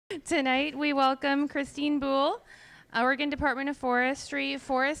Tonight we welcome Christine Buhl, Oregon Department of Forestry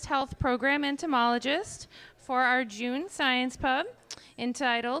Forest Health Program Entomologist, for our June Science Pub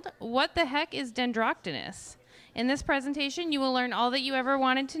entitled, What the Heck is Dendroctonus? In this presentation, you will learn all that you ever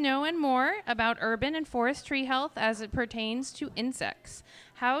wanted to know and more about urban and forest tree health as it pertains to insects,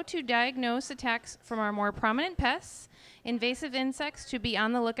 how to diagnose attacks from our more prominent pests, invasive insects to be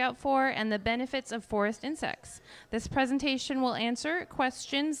on the lookout for, and the benefits of forest insects. This presentation will answer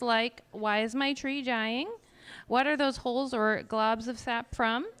questions like, why is my tree dying? What are those holes or globs of sap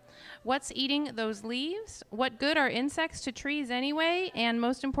from? What's eating those leaves? What good are insects to trees anyway? And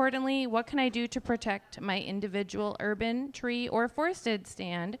most importantly, what can I do to protect my individual urban, tree, or forested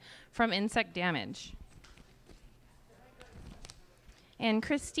stand from insect damage? And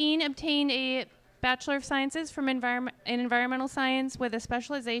Christine obtained a Bachelor of Sciences from Environmental Science with a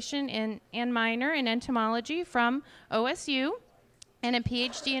specialization and minor in entomology from OSU and a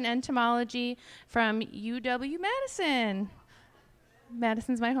PhD in entomology from UW-Madison.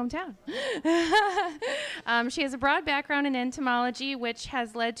 Madison's my hometown. She has a broad background in entomology, which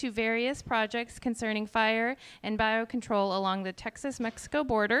has led to various projects concerning fire and biocontrol along the Texas-Mexico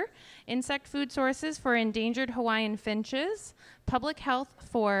border, insect food sources for endangered Hawaiian finches, public health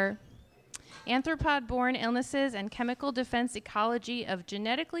for arthropod-borne illnesses, and chemical defense ecology of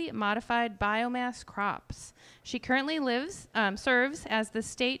genetically modified biomass crops. She currently serves as the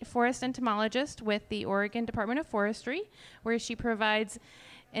state forest entomologist with the Oregon Department of Forestry, where she provides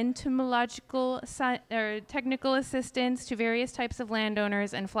entomological technical assistance to various types of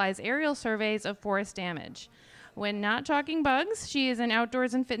landowners and flies aerial surveys of forest damage. When not talking bugs, she is an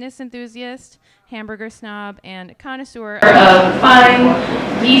outdoors and fitness enthusiast, hamburger snob, and connoisseur of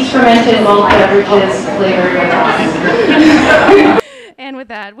fine, yeast-fermented malt beverages flavored with awesome. And with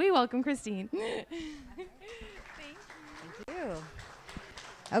that, we welcome Christine. Thank you.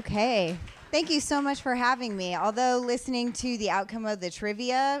 Okay. Thank you so much for having me. Although listening to the outcome of the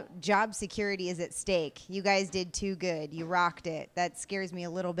trivia, job security is at stake. You guys did too good. You rocked it. That scares me a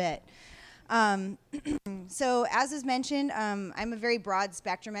little bit. So as was mentioned, I'm a very broad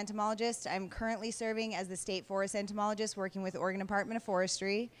spectrum entomologist. I'm currently serving as the state forest entomologist working with Oregon Department of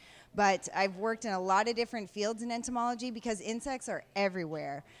Forestry, but I've worked in a lot of different fields in entomology because insects are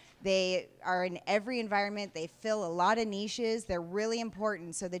everywhere. They are in every environment. They fill a lot of niches. They're really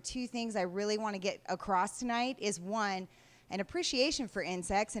important. So the two things I really want to get across tonight is, one, an appreciation for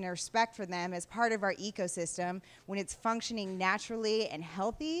insects and a respect for them as part of our ecosystem. When it's functioning naturally and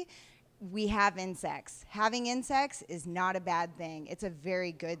healthy, we have insects. Having insects is not a bad thing. It's a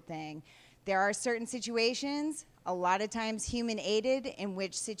very good thing. There are certain situations, a lot of times human-aided, in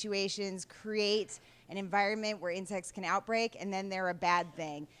which situations create an environment where insects can outbreak, and then they're a bad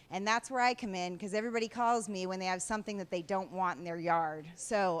thing. And that's where I come in, because everybody calls me when they have something that they don't want in their yard.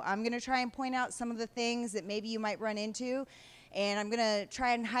 So I'm going to try and point out some of the things that maybe you might run into, and I'm going to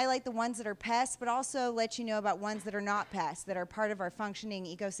try and highlight the ones that are pests, but also let you know about ones that are not pests, that are part of our functioning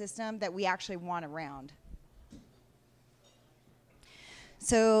ecosystem that we actually want around.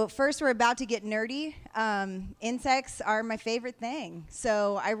 So first, we're about to get nerdy. Insects are my favorite thing.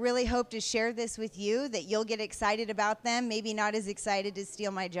 So I really hope to share this with you, that you'll get excited about them. Maybe not as excited to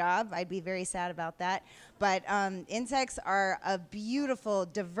steal my job. I'd be very sad about that. But insects are a beautiful,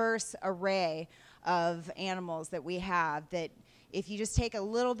 diverse array of animals that we have, that if you just take a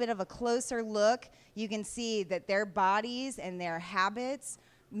little bit of a closer look, you can see that their bodies and their habits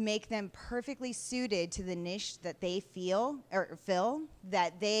make them perfectly suited to the niche that they fill,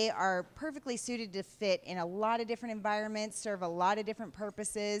 that they are perfectly suited to fit in a lot of different environments, serve a lot of different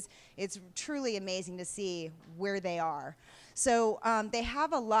purposes. It's truly amazing to see where they are. So they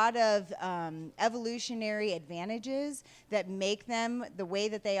have a lot of evolutionary advantages that make them the way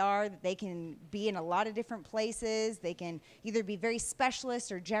that they are. They can be in a lot of different places. They can either be very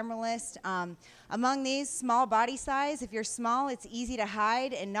specialist or generalist. Among these, small body size. If you're small, it's easy to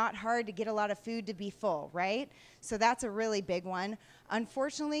hide and not hard to get a lot of food to be full, right? So that's a really big one.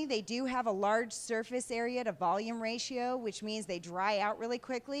 Unfortunately, they do have a large surface area to volume ratio, which means they dry out really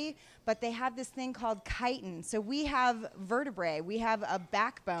quickly, but they have this thing called chitin. So we have vertebrae, we have a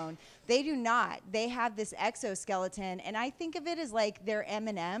backbone. They do not. They have this exoskeleton, and I think of it as like their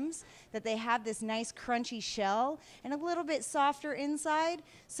M&Ms, that they have this nice crunchy shell and a little bit softer inside.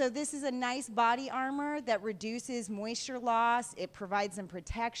 So this is a nice body armor that reduces moisture loss. It provides them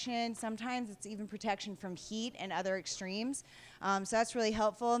protection. Sometimes it's even protection from heat and other extremes. So that's really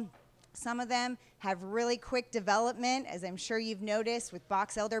helpful. Some of them have really quick development, as I'm sure you've noticed with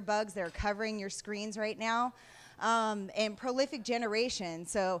box elder bugs that are covering your screens right now. and prolific generation.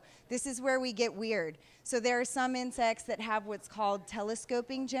 So this is where we get weird. So there are some insects that have what's called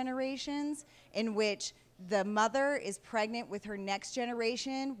telescoping generations, in which the mother is pregnant with her next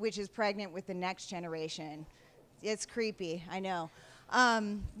generation, which is pregnant with the next generation. It's creepy, I know.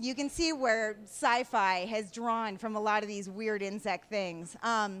 You can see where sci-fi has drawn from a lot of these weird insect things.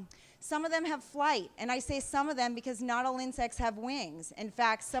 Some of them have flight, and I say some of them because not all insects have wings. In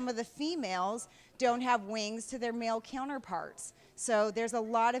fact, some of the females don't have wings to their male counterparts. So there's a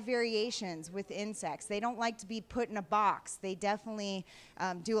lot of variations with insects. They don't like to be put in a box. They definitely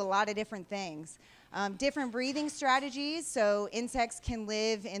do a lot of different things. Different breathing strategies, so insects can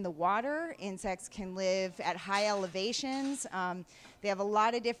live in the water, insects can live at high elevations. They have a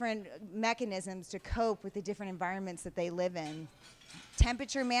lot of different mechanisms to cope with the different environments that they live in.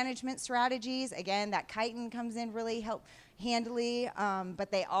 Temperature management strategies, again, that chitin comes in really handily, but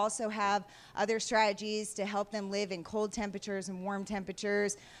they also have other strategies to help them live in cold temperatures and warm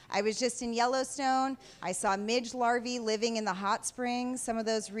temperatures. I was just in Yellowstone. I saw midge larvae living in the hot springs. Some of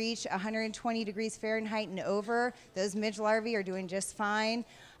those reach 120 degrees Fahrenheit and over. Those midge larvae are doing just fine.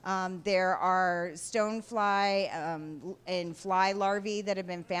 There are stonefly and fly larvae that have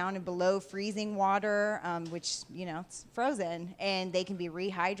been found in below freezing water, which, you know, it's frozen, and they can be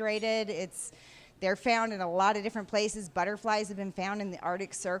rehydrated. They're found in a lot of different places. Butterflies have been found in the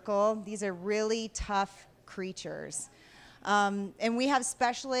Arctic Circle. These are really tough creatures. And we have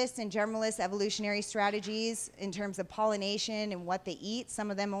specialists and generalist evolutionary strategies in terms of pollination and what they eat. Some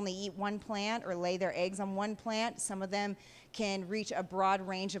of them only eat one plant or lay their eggs on one plant. Some of them can reach a broad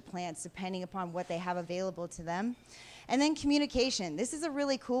range of plants depending upon what they have available to them. And then communication. This is a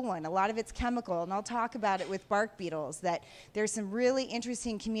really cool one. A lot of it's chemical, and I'll talk about it with bark beetles, that there's some really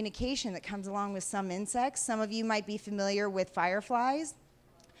interesting communication that comes along with some insects. Some of you might be familiar with fireflies.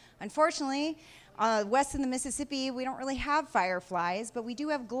 Unfortunately, west of the Mississippi, we don't really have fireflies, but we do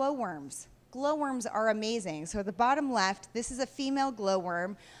have glowworms. Glowworms are amazing. So at the bottom left, this is a female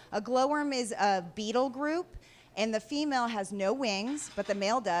glowworm. A glowworm is a beetle group, and the female has no wings, but the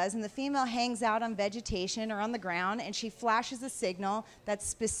male does, and the female hangs out on vegetation or on the ground, and she flashes a signal that's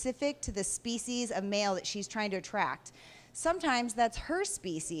specific to the species of male that she's trying to attract. Sometimes that's her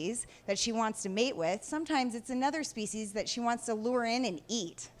species that she wants to mate with. Sometimes it's another species that she wants to lure in and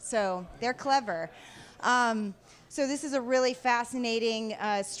eat. So they're clever. So this is a really fascinating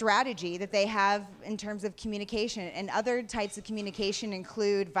strategy that they have in terms of communication. And other types of communication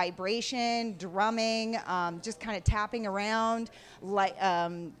include vibration, drumming, just kind of tapping around. Like,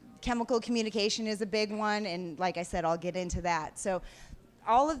 chemical communication is a big one, and like I said, I'll get into that. So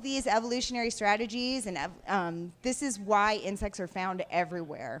all of these evolutionary strategies, and this is why insects are found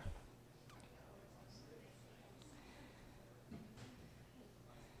everywhere.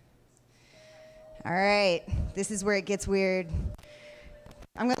 All right, this is where it gets weird.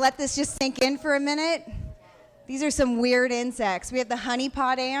 I'm going to let this just sink in for a minute. These are some weird insects. We have the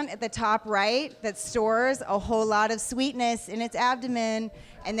honeypot ant at the top right that stores a whole lot of sweetness in its abdomen,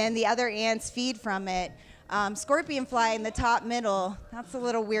 and then the other ants feed from it. Scorpion fly in the top middle. That's a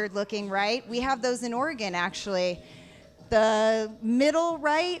little weird looking, right? We have those in Oregon, actually. The middle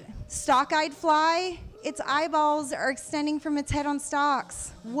right, stalk-eyed fly, its eyeballs are extending from its head on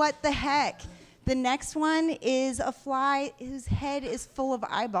stalks. What the heck? The next one is a fly whose head is full of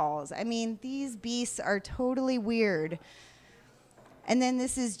eyeballs. I mean, these beasts are totally weird. And then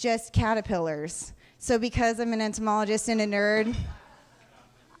this is just caterpillars. So because I'm an entomologist and a nerd,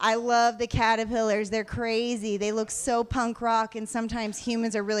 I love the caterpillars. They're crazy. They look so punk rock, and sometimes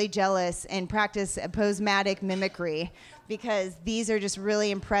humans are really jealous and practice aposematic mimicry because these are just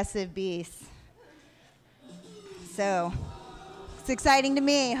really impressive beasts. So it's exciting to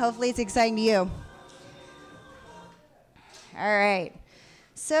me. Hopefully it's exciting to you. All right.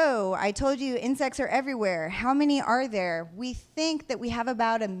 So I told you insects are everywhere. How many are there? We think that we have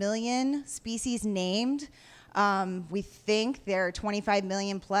about 1 million species named. We think there are 25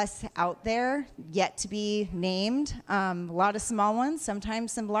 million plus out there yet to be named. A lot of small ones,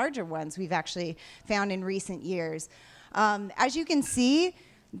 sometimes some larger ones we've actually found in recent years. As you can see,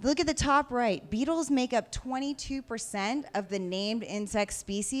 look at the top right. Beetles make up 22% of the named insect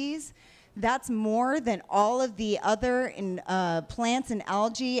species. That's more than all of the other plants and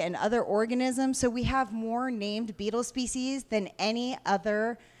algae and other organisms. So we have more named beetle species than any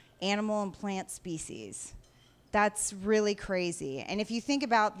other animal and plant species. That's really crazy. And if you think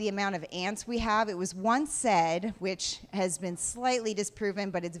about the amount of ants we have, it was once said, which has been slightly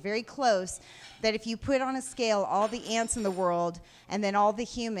disproven, but it's very close, that if you put on a scale all the ants in the world and then all the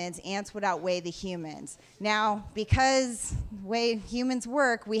humans, ants would outweigh the humans. Now, because the way humans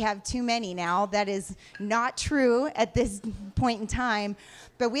work, we have too many now. That is not true at this point in time,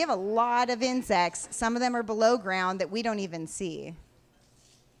 but we have a lot of insects. Some of them are below ground that we don't even see.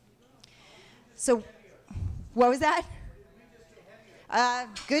 So, what was that?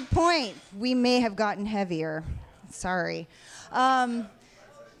 Good point. We may have gotten heavier. Sorry.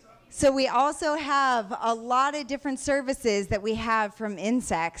 So we also have a lot of different services that we have from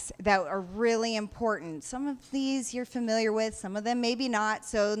insects that are really important. Some of these you're familiar with, some of them maybe not.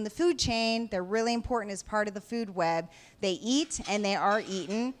 So in the food chain, they're really important as part of the food web. They eat and they are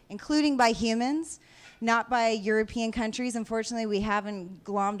eaten, including by humans. Not by European countries. Unfortunately, we haven't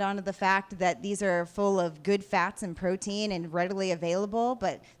glommed onto the fact that these are full of good fats and protein and readily available,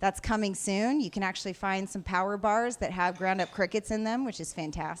 but that's coming soon. You can actually find some power bars that have ground up crickets in them, which is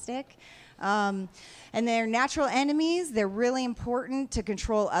fantastic. And they're natural enemies. They're really important to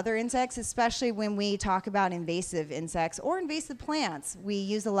control other insects, especially when we talk about invasive insects or invasive plants. We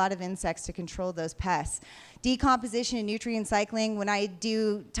use a lot of insects to control those pests. Decomposition and nutrient cycling. When I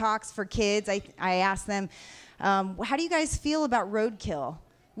do talks for kids, I ask them, how do you guys feel about roadkill?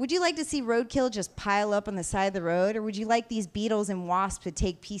 Would you like to see roadkill just pile up on the side of the road, or would you like these beetles and wasps to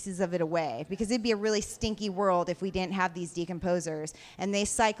take pieces of it away? Because it'd be a really stinky world if we didn't have these decomposers, and they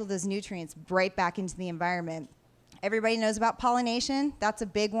cycle those nutrients right back into the environment. Everybody knows about pollination. That's a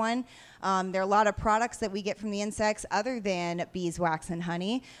big one. There are a lot of products that we get from the insects other than beeswax and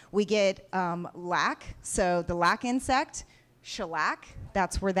honey. We get lac, so the lac insect, shellac,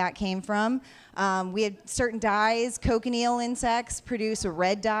 that's where that came from. We had certain dyes. Cochineal insects produce a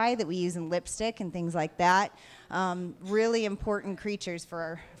red dye that we use in lipstick and things like that. Really important creatures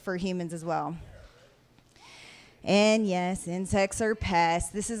for humans as well. And yes, insects are pests.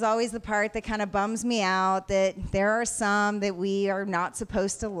 This is always the part that kind of bums me out, that there are some that we are not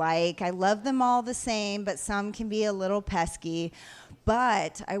supposed to like. I love them all the same, but some can be a little pesky.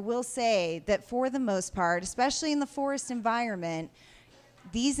 But I will say that for the most part, especially in the forest environment,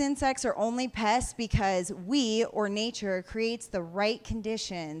 these insects are only pests because we, or nature, creates the right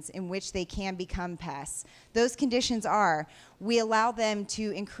conditions in which they can become pests. Those conditions are, we allow them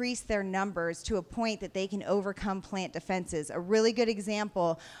to increase their numbers to a point that they can overcome plant defenses. A really good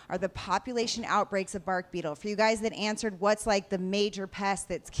example are the population outbreaks of bark beetle. For you guys that answered what's like the major pest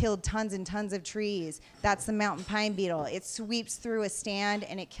that's killed tons and tons of trees, that's the mountain pine beetle. It sweeps through a stand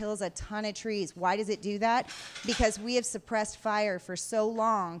and it kills a ton of trees. Why does it do that? Because we have suppressed fire for so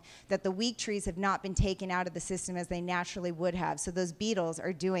long that the weak trees have not been taken out of the system as they naturally would have. So those beetles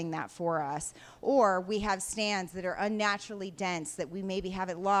are doing that for us. Or we have stands that are unnaturally dense, that we maybe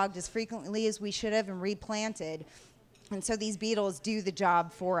haven't logged as frequently as we should have and replanted. And so these beetles do the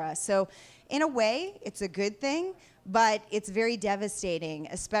job for us. So in a way, it's a good thing, but it's very devastating,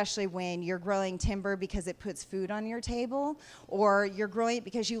 especially when you're growing timber because it puts food on your table, or you're growing it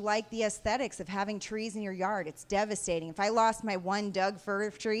because you like the aesthetics of having trees in your yard. It's devastating. If I lost my one Doug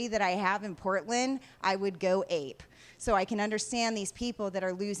fir tree that I have in Portland, I would go ape. So I can understand these people that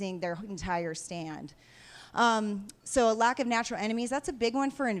are losing their entire stand. So a lack of natural enemies, that's a big one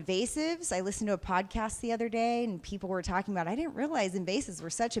for invasives. I listened to a podcast the other day and people were talking about, I didn't realize invasives were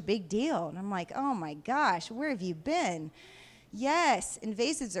such a big deal. And I'm like, oh my gosh, where have you been? Yes,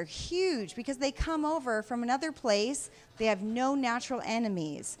 invasives are huge because they come over from another place. They have no natural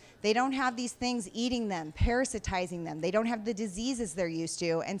enemies. They don't have these things eating them, parasitizing them. They don't have the diseases they're used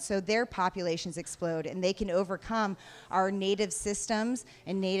to, and so their populations explode, and they can overcome our native systems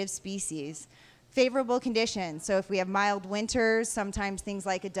and native species. Favorable conditions. So if we have mild winters, sometimes things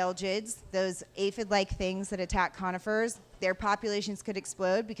like adelgids, those aphid-like things that attack conifers, their populations could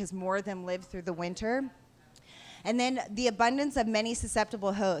explode because more of them live through the winter. And then the abundance of many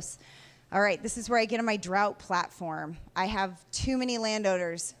susceptible hosts. All right, this is where I get on my drought platform. I have too many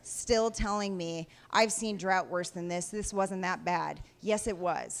landowners still telling me, I've seen drought worse than this. This wasn't that bad. Yes, it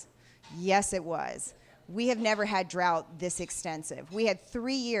was. Yes, it was. We have never had drought this extensive. We had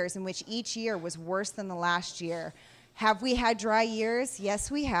 3 years in which each year was worse than the last year. Have we had dry years? Yes,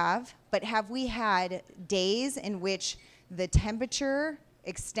 we have. But have we had days in which the temperature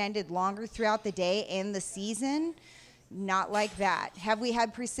extended longer throughout the day and the season? Not like that. Have we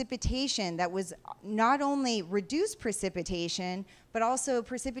had precipitation that was not only reduced precipitation, but also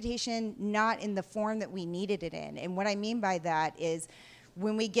precipitation not in the form that we needed it in? And what I mean by that is,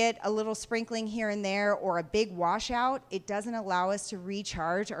 when we get a little sprinkling here and there or a big washout, it doesn't allow us to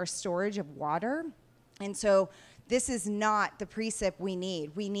recharge our storage of water. And so this is not the precip we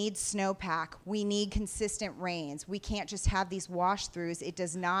need. We need snowpack. We need consistent rains. We can't just have these wash-throughs. It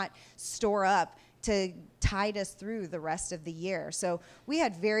does not store up to tide us through the rest of the year. So we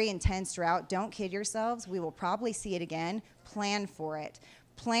had very intense drought. Don't kid yourselves. We will probably see it again. Plan for it.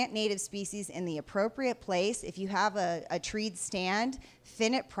 Plant native species in the appropriate place. If you have a treed stand,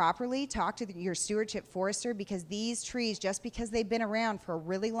 thin it properly. Talk to your stewardship forester, because these trees, just because they've been around for a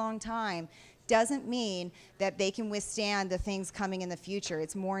really long time, doesn't mean that they can withstand the things coming in the future.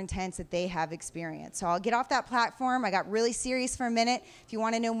 It's more intense that they have experience. So I'll get off that platform. I got really serious for a minute. If you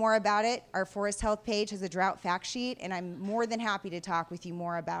want to know more about it, our Forest Health page has a drought fact sheet, and I'm more than happy to talk with you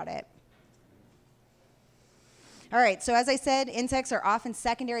more about it. All right, so as I said, insects are often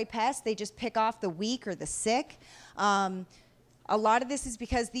secondary pests. They just pick off the weak or the sick. A lot of this is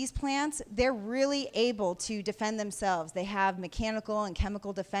because these plants, they're really able to defend themselves. They have mechanical and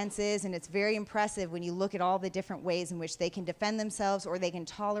chemical defenses, and it's very impressive when you look at all the different ways in which they can defend themselves or they can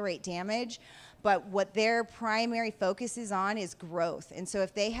tolerate damage. But what their primary focus is on is growth. And so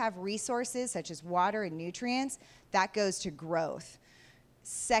if they have resources such as water and nutrients, that goes to growth.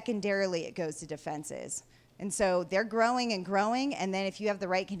 Secondarily, it goes to defenses. And so they're growing and growing, and then if you have the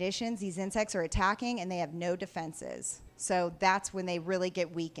right conditions, these insects are attacking and they have no defenses. So that's when they really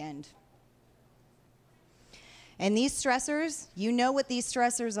get weakened. And these stressors, you know what these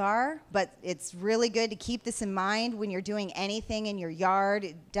stressors are, but it's really good to keep this in mind when you're doing anything in your yard.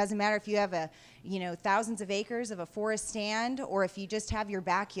 It doesn't matter if you have thousands of acres of a forest stand, or if you just have your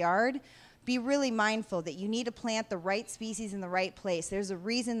backyard. Be really mindful that you need to plant the right species in the right place. There's a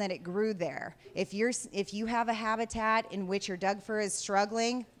reason that it grew there. If you have a habitat in which your Doug fir is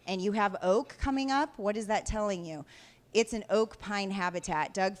struggling and you have oak coming up, what is that telling you? It's an oak pine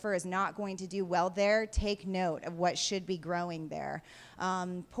habitat. Doug fir is not going to do well there. Take note of what should be growing there.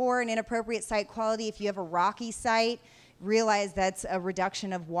 Poor and inappropriate site quality. If you have a rocky site, realize that's a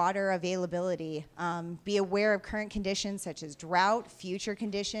reduction of water availability. Be aware of current conditions such as drought, future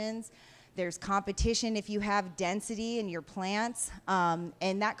conditions. There's competition if you have density in your plants,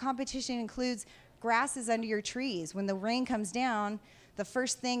 and that competition includes grasses under your trees. When the rain comes down, the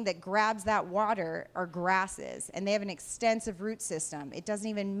first thing that grabs that water are grasses, and they have an extensive root system. It doesn't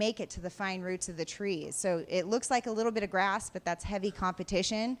even make it to the fine roots of the trees. So it looks like a little bit of grass, but that's heavy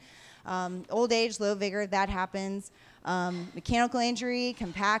competition. Old age, low vigor, that happens. Mechanical injury,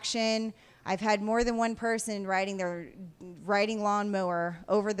 compaction. I've had more than one person riding lawnmower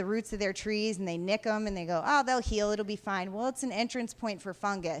over the roots of their trees, and they nick them and they go, oh, they'll heal, it'll be fine. Well, it's an entrance point for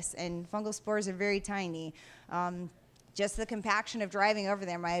fungus, and fungal spores are very tiny. Just the compaction of driving over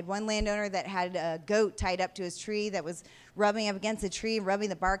them. I had one landowner that had a goat tied up to his tree that was rubbing up against the tree, rubbing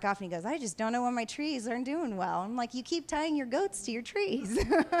the bark off, and he goes, I just don't know why my trees aren't doing well. I'm like, you keep tying your goats to your trees.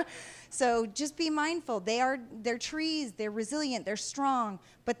 So just be mindful. They're trees, they're resilient, they're strong,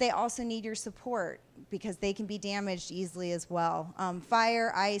 but they also need your support because they can be damaged easily as well.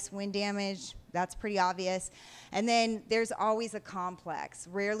 Fire, ice, wind damage, that's pretty obvious. And then there's always a complex.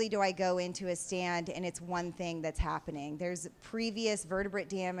 Rarely do I go into a stand and it's one thing that's happening. There's previous vertebrate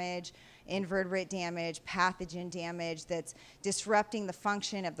damage, invertebrate damage, pathogen damage that's disrupting the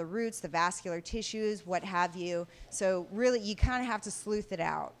function of the roots, the vascular tissues, what have you. So really, you kind of have to sleuth it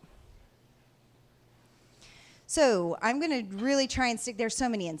out. So I'm going to really try and stick, there's so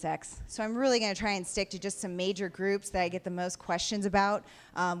many insects, so I'm really going to try and stick to just some major groups that I get the most questions about.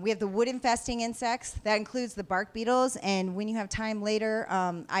 We have the wood infesting insects. That includes the bark beetles, and when you have time later,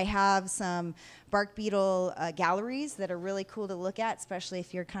 I have some bark beetle galleries that are really cool to look at, especially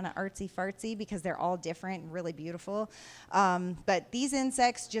if you're kind of artsy-fartsy, because they're all different and really beautiful. But these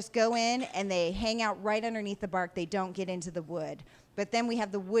insects just go in and they hang out right underneath the bark. They don't get into the wood. But then we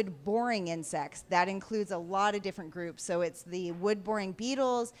have the wood-boring insects. That includes a lot of different groups. So it's the wood-boring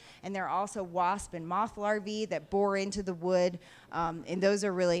beetles, and there are also wasp and moth larvae that bore into the wood, and those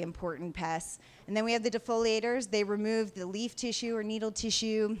are really important pests. And then we have the defoliators. They remove the leaf tissue or needle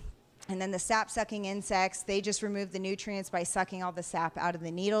tissue. And then the sap-sucking insects, they just remove the nutrients by sucking all the sap out of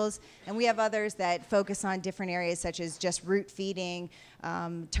the needles. And we have others that focus on different areas, such as just root feeding,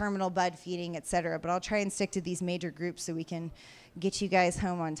 terminal bud feeding, et cetera. But I'll try and stick to these major groups so we can get you guys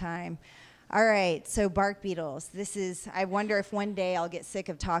home on time. All right, so bark beetles. I wonder if one day I'll get sick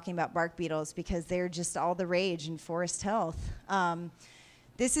of talking about bark beetles because they're just all the rage in forest health.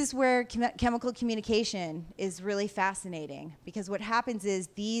 This is where chemical communication is really fascinating, because what happens is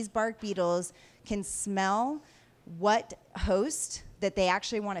these bark beetles can smell what host that they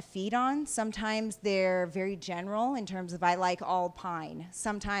actually want to feed on. Sometimes they're very general in terms of I like all pine.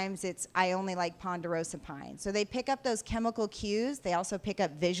 Sometimes it's I only like ponderosa pine. So they pick up those chemical cues. They also pick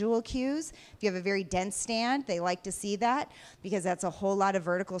up visual cues. If you have a very dense stand, they like to see that because that's a whole lot of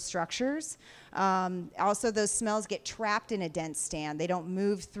vertical structures. Also, those smells get trapped in a dense stand. They don't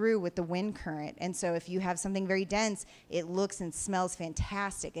move through with the wind current. And so if you have something very dense, it looks and smells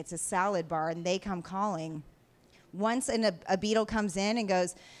fantastic. It's a salad bar, and they come calling. Once a beetle comes in and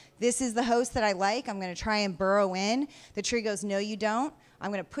goes, this is the host that I like, I'm going to try and burrow in, the tree goes, no, you don't.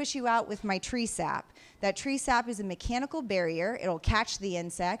 I'm going to push you out with my tree sap. That tree sap is a mechanical barrier. It'll catch the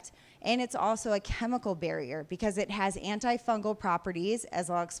insect. And it's also a chemical barrier because it has antifungal properties. As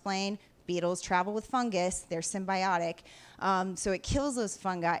I'll explain, beetles travel with fungus. They're symbiotic. So it kills those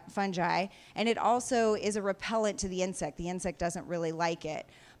fungi. And it also is a repellent to the insect. The insect doesn't really like it.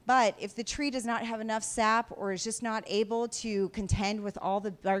 But if the tree does not have enough sap or is just not able to contend with all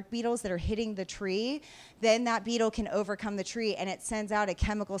the bark beetles that are hitting the tree, then that beetle can overcome the tree, and it sends out a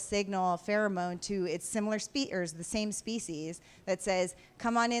chemical signal, a pheromone, to its similar or the same species that says,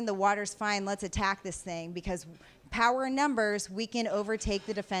 come on in, the water's fine, let's attack this thing, because power in numbers, we can overtake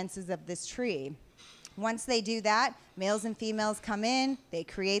the defenses of this tree. Once they do that, males and females come in, they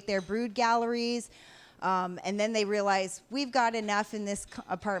create their brood galleries, and then they realize we've got enough in this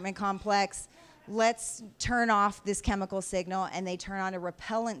apartment complex. Let's turn off this chemical signal, and they turn on a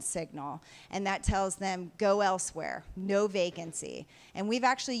repellent signal, and that tells them go elsewhere, no vacancy. And we've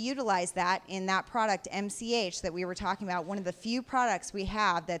actually utilized that in that product, MCH, that we were talking about, one of the few products we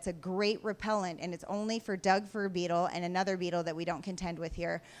have that's a great repellent, and it's only for Doug fir beetle and another beetle that we don't contend with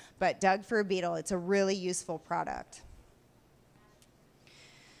here. But Doug fir beetle, it's a really useful product.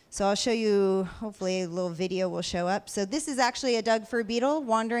 So I'll show you, hopefully a little video will show up. So this is actually a Doug fir beetle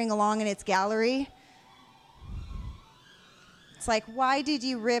wandering along in its gallery. It's like, why did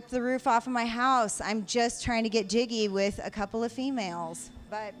you rip the roof off of my house? I'm just trying to get jiggy with a couple of females.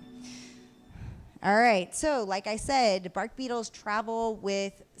 But, all right, so like I said, bark beetles travel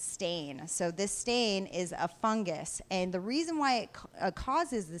with stain. So this stain is a fungus. And the reason why it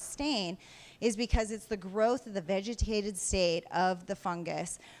causes the stain is because it's the growth of the vegetated state of the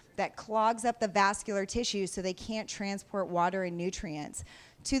fungus that clogs up the vascular tissue so they can't transport water and nutrients.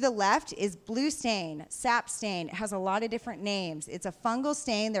 To the left is blue stain, sap stain. It has a lot of different names. It's a fungal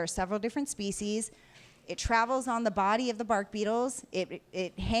stain. There are several different species. It travels on the body of the bark beetles.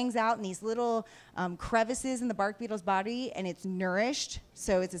 It hangs out in these little crevices in the bark beetle's body, and it's nourished.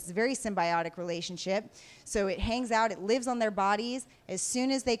 So it's this very symbiotic relationship. So it hangs out, it lives on their bodies. As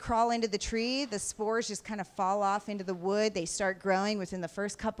soon as they crawl into the tree, the spores just kind of fall off into the wood. They start growing within the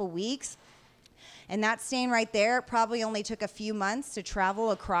first couple weeks. And that stain right there probably only took a few months to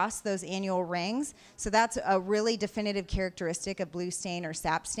travel across those annual rings. So that's a really definitive characteristic of blue stain or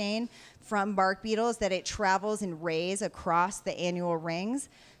sap stain from bark beetles, that it travels in rays across the annual rings.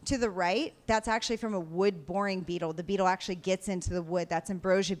 To the right, that's actually from a wood-boring beetle. The beetle actually gets into the wood. That's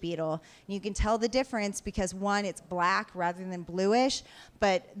ambrosia beetle. And you can tell the difference because, one, it's black rather than bluish,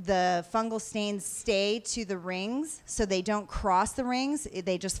 but the fungal stains stay to the rings, so they don't cross the rings.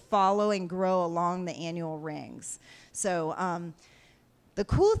 They just follow and grow along the annual rings. So the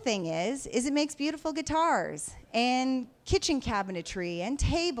cool thing is it makes beautiful guitars and kitchen cabinetry and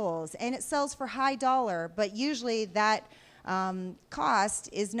tables, and it sells for high dollar, but usually that cost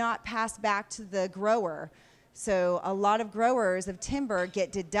is not passed back to the grower. So a lot of growers of timber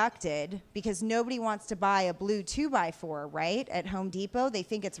get deducted because nobody wants to buy a blue 2x4, right, at Home Depot. They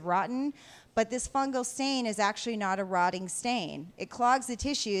think it's rotten. But this fungal stain is actually not a rotting stain. It clogs the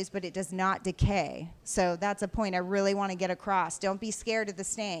tissues, but it does not decay. So that's a point I really want to get across. Don't be scared of the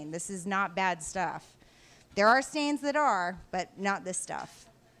stain. This is not bad stuff. There are stains that are, but not this stuff.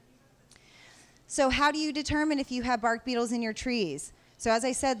 So how do you determine if you have bark beetles in your trees? So as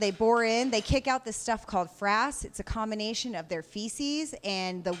I said, they bore in, they kick out this stuff called frass. It's a combination of their feces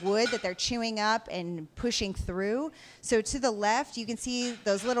and the wood that they're chewing up and pushing through. So to the left, you can see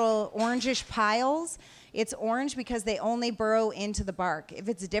those little orangish piles. It's orange because they only burrow into the bark. If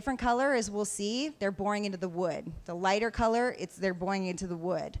it's a different color, as we'll see, they're boring into the wood. The lighter color, they're boring into the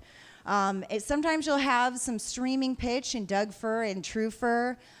wood. Sometimes you'll have some streaming pitch in Doug fir and true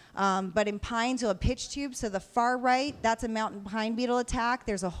fir. But in pines, you'll have pitch tubes. So the far right, that's a mountain pine beetle attack.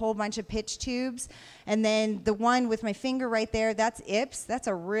 There's a whole bunch of pitch tubes. And then the one with my finger right there, that's Ips. That's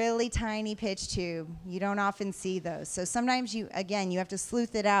a really tiny pitch tube. You don't often see those. So sometimes you have to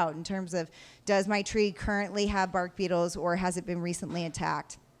sleuth it out in terms of, does my tree currently have bark beetles or has it been recently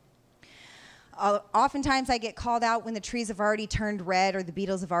attacked? Oftentimes I get called out when the trees have already turned red or the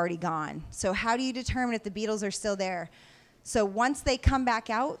beetles have already gone. So how do you determine if the beetles are still there? So once they come back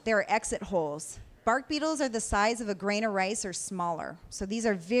out, there are exit holes. Bark beetles are the size of a grain of rice or smaller. So these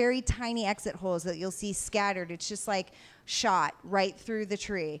are very tiny exit holes that you'll see scattered. It's just like shot right through the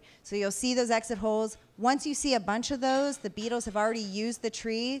tree. So you'll see those exit holes. Once you see a bunch of those, the beetles have already used the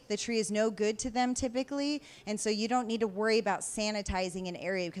tree. The tree is no good to them typically, and so you don't need to worry about sanitizing an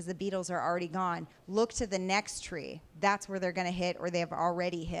area because the beetles are already gone. Look to the next tree. That's where they're going to hit or they have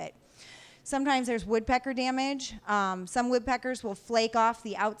already hit. Sometimes there's woodpecker damage. Some woodpeckers will flake off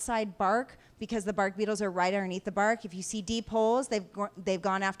the outside bark because the bark beetles are right underneath the bark. If you see deep holes, they've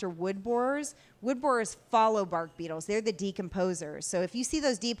gone after wood borers. Wood borers follow bark beetles. They're the decomposers. So if you see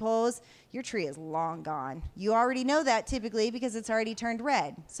those deep holes, your tree is long gone. You already know that typically because it's already turned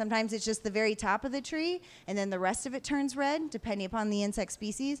red. Sometimes it's just the very top of the tree, and then the rest of it turns red, depending upon the insect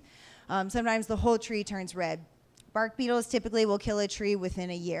species. Sometimes the whole tree turns red. Bark beetles typically will kill a tree within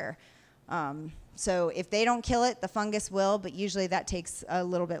a year. So if they don't kill it, the fungus will, but usually that takes a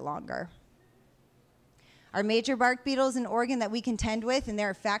little bit longer. Our major bark beetles in Oregon that we contend with, and there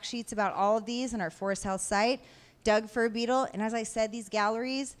are fact sheets about all of these on our Forest Health site, Doug fir beetle, and as I said, these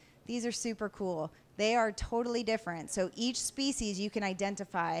galleries, these are super cool. They are totally different. So each species you can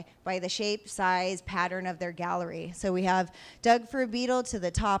identify by the shape, size, pattern of their gallery. So we have Doug fir beetle to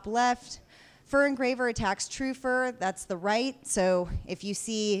the top left. Fir engraver attacks true fir, that's the right. So if you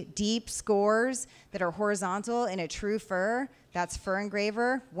see deep scores that are horizontal in a true fir, that's fir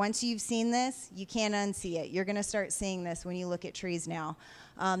engraver. Once you've seen this, you can't unsee it. You're gonna start seeing this when you look at trees now.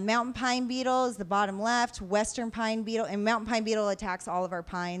 Mountain pine beetle is the bottom left. Western pine beetle, and mountain pine beetle attacks all of our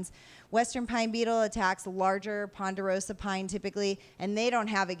pines. Western pine beetle attacks larger ponderosa pine typically, and they don't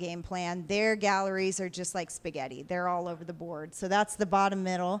have a game plan. Their galleries are just like spaghetti. They're all over the board. So that's the bottom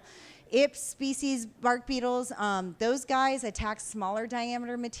middle. Ips species bark beetles, those guys attack smaller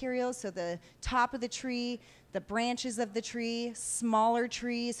diameter materials, so the top of the tree, the branches of the tree, smaller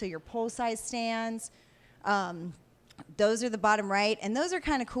trees, so your pole-sized stands. Those are the bottom right, and those are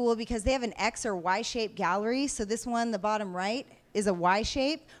kind of cool because they have an X or Y-shaped gallery. So this one, the bottom right, is a Y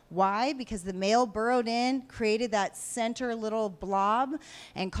shape. Why? Because the male burrowed in, created that center little blob,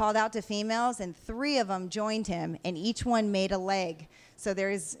 and called out to females, and 3 of them joined him, and each one made a leg. So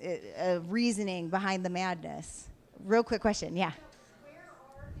there is a reasoning behind the madness. Real quick question, yeah. Where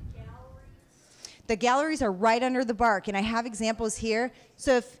are the galleries? The galleries are right under the bark, and I have examples here.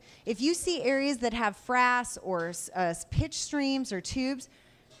 So if you see areas that have frass or pitch streams or tubes,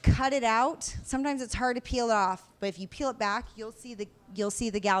 cut it out. Sometimes it's hard to peel it off, but if you peel it back, you'll see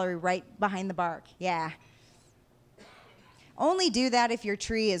the gallery right behind the bark. Yeah. Only do that if your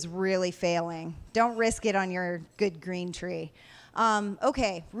tree is really failing. Don't risk it on your good green tree.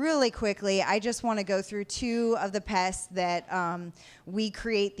 Okay, really quickly, I just want to go through 2 of the pests that we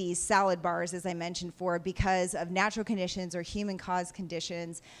create these salad bars, as I mentioned, for because of natural conditions or human-caused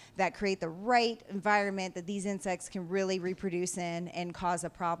conditions that create the right environment that these insects can really reproduce in and cause a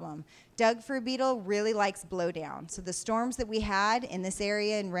problem. Doug fir beetle really likes blowdown. So the storms that we had in this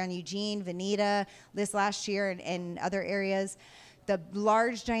area and around Eugene, Veneta, this last year and other areas, the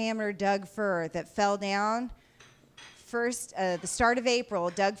large diameter Doug fir that fell down, first, the start of April,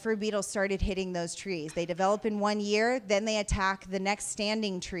 Doug fir beetles started hitting those trees. They develop in 1 year, then they attack the next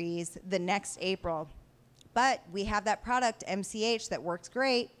standing trees the next April. But we have that product, MCH, that works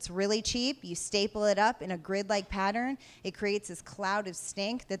great. It's really cheap. You staple it up in a grid-like pattern. It creates this cloud of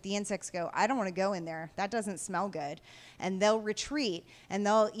stink that the insects go, I don't want to go in there. That doesn't smell good. And they'll retreat, and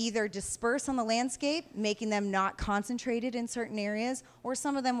they'll either disperse on the landscape, making them not concentrated in certain areas, or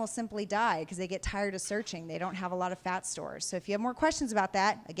some of them will simply die because they get tired of searching. They don't have a lot of fat stores. So if you have more questions about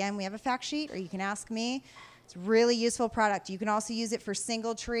that, again, we have a fact sheet, or you can ask me. It's a really useful product. You can also use it for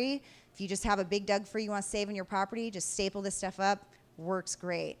single tree. If you just have a big Doug fir you want to save on your property, just staple this stuff up. Works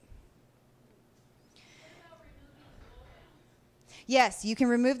great. Yes, you can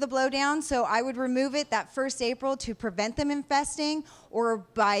remove the blowdown. So I would remove it that first April to prevent them infesting, or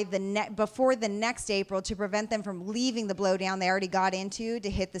by before the next April to prevent them from leaving the blowdown they already got into to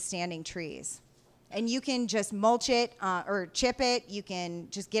hit the standing trees. And you can just mulch it or chip it. You can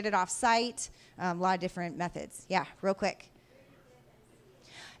just get it off site. A lot of different methods. Yeah, real quick.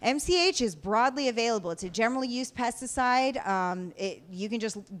 MCH is broadly available. It's a generally used pesticide. You can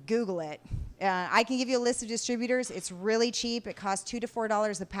just Google it. I can give you a list of distributors. It's really cheap. It costs $2 to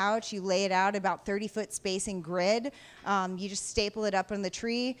 $4 a pouch. You lay it out about 30-foot spacing grid. You just staple it up on the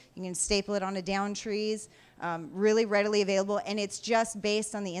tree. You can staple it onto down trees. Really readily available, and it's just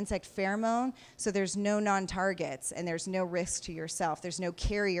based on the insect pheromone, so there's no non-targets, and there's no risk to yourself. There's no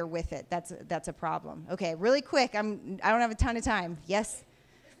carrier with it. That's a problem. Okay, really quick. I don't have a ton of time. Yes? Is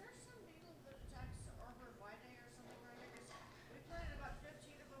there some beetle that attacks arborvitae or something right here? 'Cause we planted about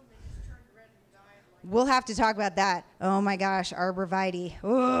 15 of them. They just turned red and died. Like, We'll have to talk about that. Oh my gosh, arborvitae.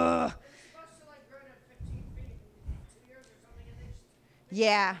 Ugh. it's supposed to like grow to 15 feet in 2 years or something, and they just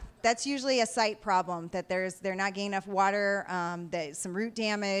Yeah, that's usually a site problem, that they're not getting enough water, some root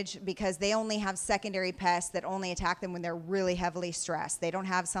damage, because they only have secondary pests that only attack them when they're really heavily stressed. They don't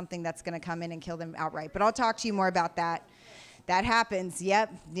have something that's going to come in and kill them outright. But I'll talk to you more about that. That happens.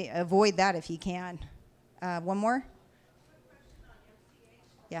 Yep. Avoid that if you can. One more?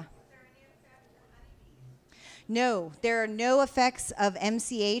 Yeah. No, there are no effects of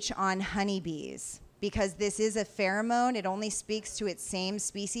MCH on honeybees, because this is a pheromone. It only speaks to its same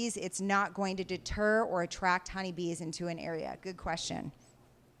species. It's not going to deter or attract honeybees into an area. Good question.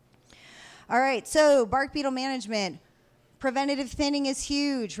 All right, so bark beetle management. Preventative thinning is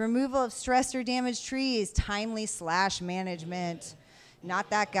huge. Removal of stressed or damaged trees. Timely slash management. Not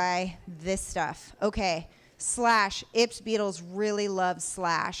that guy, this stuff. Okay. Slash. Ips beetles really love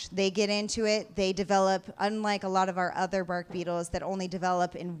slash. They get into it. They develop, unlike a lot of our other bark beetles that only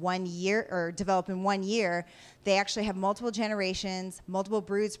develop in 1 year, they actually have multiple generations, multiple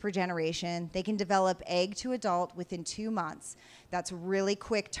broods per generation. They can develop egg to adult within 2 months. That's really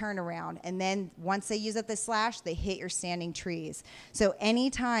quick turnaround. And then once they use up the slash, they hit your standing trees. So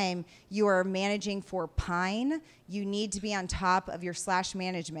anytime you are managing for pine, you need to be on top of your slash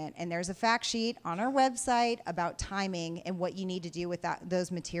management. And there's a fact sheet on our website about timing and what you need to do with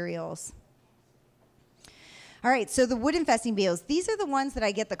those materials. All right, so the wood infesting beetles, these are the ones that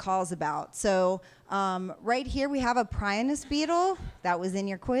I get the calls about. So right here we have a Prianus beetle. That was in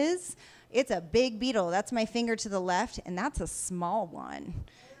your quiz. It's a big beetle. That's my finger to the left, and that's a small one.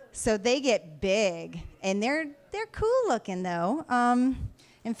 So they get big, and they're cool looking though.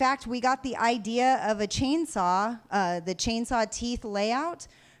 In fact, we got the idea of a chainsaw, the chainsaw teeth layout,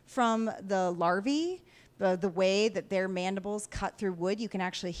 from the larvae. The way that their mandibles cut through wood, you can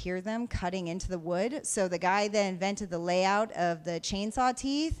actually hear them cutting into the wood. So the guy that invented the layout of the chainsaw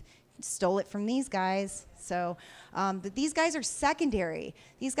teeth stole it from these guys. So but these guys are secondary.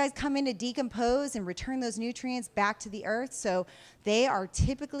 These guys come in to decompose and return those nutrients back to the earth. So they are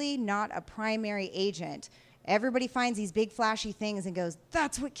typically not a primary agent. Everybody finds these big flashy things and goes,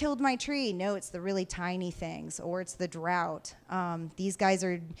 that's what killed my tree. No, it's the really tiny things, or it's the drought. These guys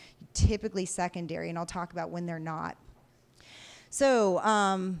are typically secondary, and I'll talk about when they're not. So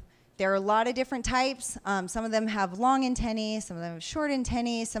there are a lot of different types. Some of them have long antennae, some of them have short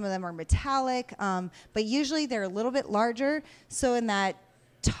antennae, some of them are metallic, but usually they're a little bit larger. So in that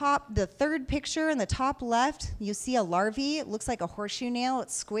the third picture in the top left, you see a larvae. It looks like a horseshoe nail.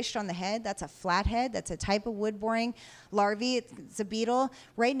 It's squished on the head. That's a flathead. That's a type of wood-boring larvae. It's a beetle.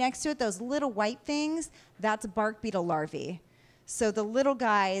 Right next to it, those little white things, that's a bark beetle larvae. So the little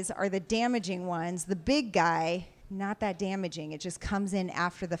guys are the damaging ones. The big guy, not that damaging. It just comes in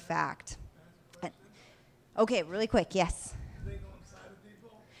after the fact. Okay, really quick, yes? Do they go inside of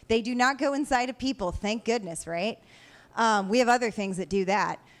people? They do not go inside of people, thank goodness, right? We have other things that do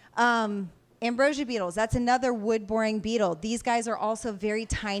that. Ambrosia beetles, that's another wood-boring beetle. These guys are also very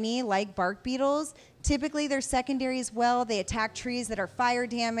tiny, like bark beetles. Typically, they're secondary as well. They attack trees that are fire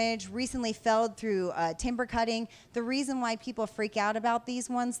damaged, recently felled through timber cutting. The reason why people freak out about these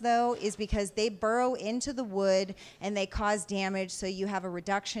ones, though, is because they burrow into the wood and they cause damage, so you have a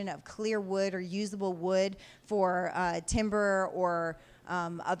reduction of clear wood or usable wood for timber or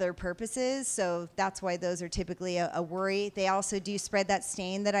other purposes. So that's why those are typically a worry. They also do spread that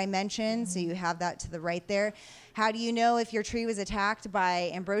stain that I mentioned, so you have that to the right there. How do you know if your tree was attacked by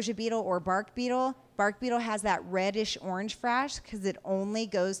ambrosia beetle or bark beetle? Bark beetle has that reddish orange frash because it only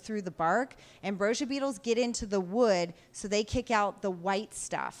goes through the bark. Ambrosia beetles get into the wood, so they kick out the white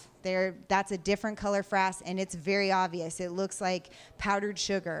stuff. That's a different color frass, and it's very obvious. It looks like powdered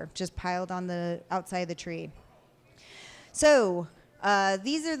sugar just piled on the outside of the tree. So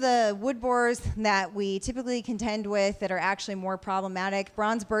these are the wood borers that we typically contend with that are actually more problematic.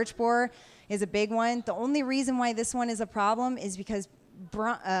 Bronze birch borer is a big one. The only reason why this one is a problem is because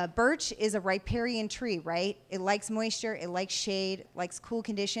birch is a riparian tree, right? It likes moisture, it likes shade, likes cool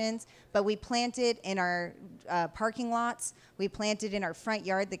conditions, but we plant it in our parking lots. We plant it in our front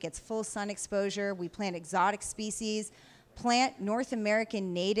yard that gets full sun exposure. We plant exotic species. Plant North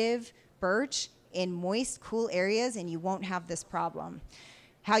American native birch in moist, cool areas, and you won't have this problem.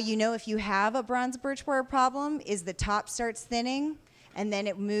 How you know if you have a bronze birch borer problem is the top starts thinning, and then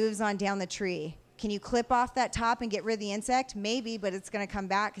it moves on down the tree. Can you clip off that top and get rid of the insect? Maybe, but it's going to come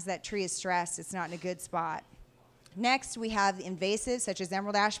back because that tree is stressed. It's not in a good spot. Next, we have invasives such as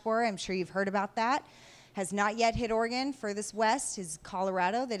emerald ash borer. I'm sure you've heard about that. Has not yet hit Oregon. Furthest west is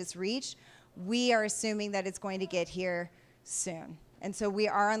Colorado that it's reached. We are assuming that it's going to get here soon. And so we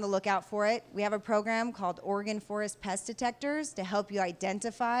are on the lookout for it. We have a program called Oregon Forest Pest Detectors to help you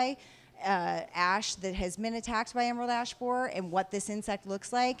identify ash that has been attacked by emerald ash borer and what this insect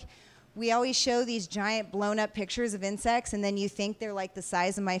looks like. We always show these giant blown up pictures of insects, and then you think they're like the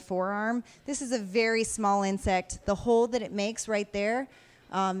size of my forearm. This is a very small insect. The hole that it makes right there,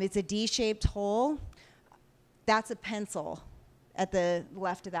 it's a D-shaped hole. That's a pencil at the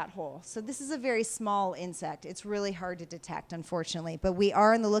left of that hole. So this is a very small insect. It's really hard to detect, unfortunately, but we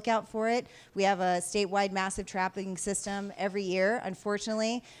are on the lookout for it. We have a statewide massive trapping system every year.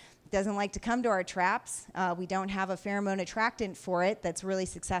 Unfortunately, doesn't like to come to our traps. We don't have a pheromone attractant for it that's really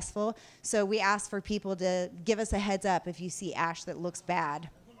successful. So we ask for people to give us a heads up if you see ash that looks bad.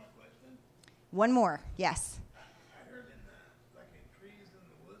 One more, yes. I heard in, like in trees in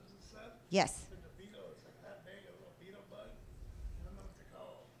the woods and stuff. Yes. There's a beetle, it's like that big, a little beetle bug. I don't know what they're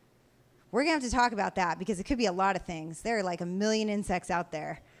called. We're gonna have to talk about that because it could be a lot of things. There are like a million insects out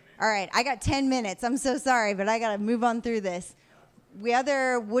there. All right, I got 10 minutes. I'm so sorry, but I gotta move on through this. We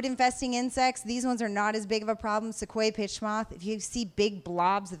other wood-infesting insects, these ones are not as big of a problem. Sequoia pitch moth, if you see big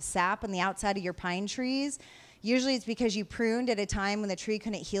blobs of sap on the outside of your pine trees, usually it's because you pruned at a time when the tree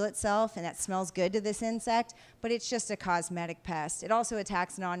couldn't heal itself, and that smells good to this insect, but it's just a cosmetic pest. It also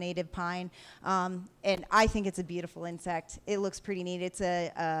attacks non-native pine, and I think it's a beautiful insect. It looks pretty neat. It's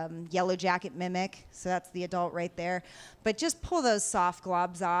a yellow jacket mimic, so that's the adult right there. But just pull those soft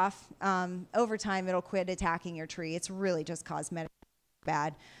globs off. Over time, it'll quit attacking your tree. It's really just cosmetic.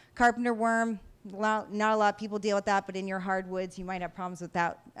 Bad. Carpenter worm, not a lot of people deal with that, but in your hardwoods, you might have problems with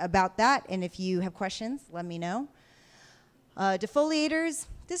that, about that. And if you have questions, let me know. Defoliators,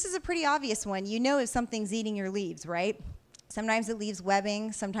 this is a pretty obvious one. You know if something's eating your leaves, right? Sometimes it leaves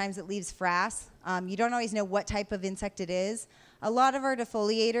webbing, sometimes it leaves frass. You don't always know what type of insect it is. A lot of our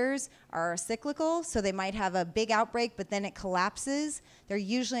defoliators are cyclical, so they might have a big outbreak, but then it collapses. They're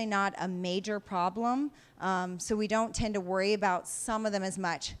usually not a major problem, so we don't tend to worry about some of them as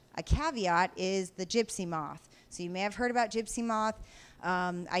much. A caveat is the gypsy moth. So you may have heard about gypsy moth.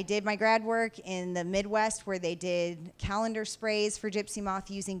 I did my grad work in the Midwest where they did calendar sprays for gypsy moth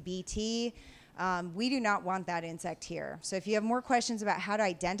using BT. We do not want that insect here. So if you have more questions about how to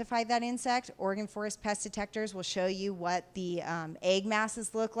identify that insect, Oregon Forest Pest Detectors will show you what the egg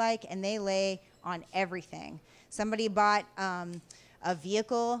masses look like, and they lay on everything. Somebody bought a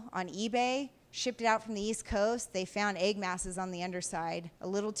vehicle on eBay, shipped it out from the East Coast. They found egg masses on the underside. A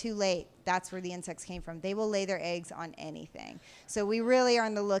little too late. That's where the insects came from. They will lay their eggs on anything. So we really are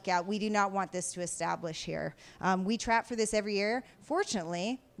on the lookout. We do not want this to establish here. We trap for this every year.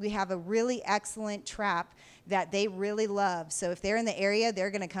 Fortunately, we have a really excellent trap that they really love. So if they're in the area, they're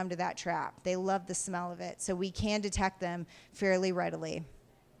going to come to that trap. They love the smell of it. So we can detect them fairly readily.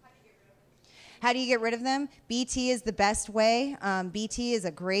 How do you get rid of them? BT is the best way. BT is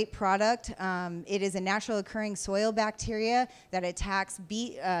a great product. It is a natural occurring soil bacteria that attacks,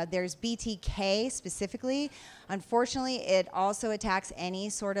 there's BTK specifically. Unfortunately, it also attacks any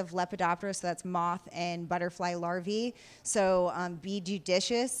sort of Lepidoptera, so that's moth and butterfly larvae. So be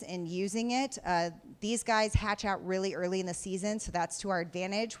judicious in using it. These guys hatch out really early in the season, so that's to our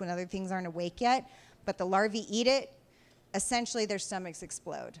advantage when other things aren't awake yet. But the larvae eat it, essentially their stomachs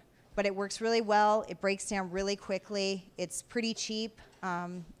explode. But it works really well. It breaks down really quickly. It's pretty cheap.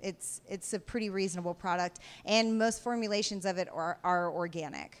 It's a pretty reasonable product. And most formulations of it are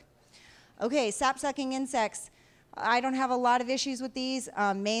organic. Okay, sap-sucking insects. I don't have a lot of issues with these.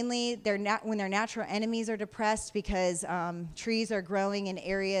 Mainly, when their natural enemies are depressed because trees are growing in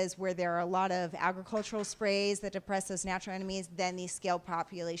areas where there are a lot of agricultural sprays that depress those natural enemies, then these scale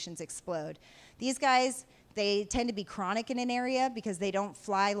populations explode. These guys, they tend to be chronic in an area because they don't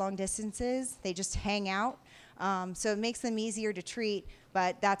fly long distances. They just hang out. So it makes them easier to treat,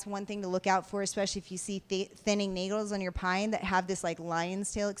 but that's one thing to look out for, especially if you see thinning needles on your pine that have this like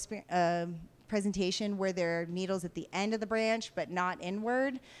lion's tail presentation where there are needles at the end of the branch but not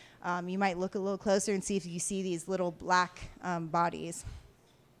inward. You might look a little closer and see if you see these little black bodies.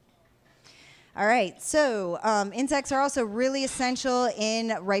 All right, so insects are also really essential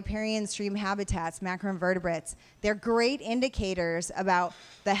in riparian stream habitats, macroinvertebrates. They're great indicators about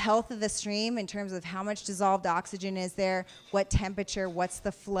the health of the stream in terms of how much dissolved oxygen is there, what temperature, what's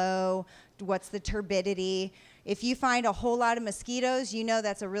the flow, what's the turbidity. If you find a whole lot of mosquitoes, you know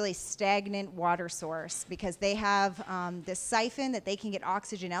that's a really stagnant water source because they have this siphon that they can get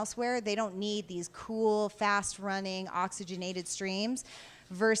oxygen elsewhere. They don't need these cool, fast-running, oxygenated streams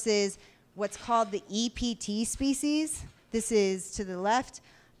versus what's called the EPT species. This is, to the left,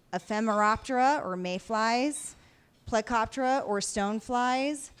 Ephemeroptera or mayflies, Plecoptera or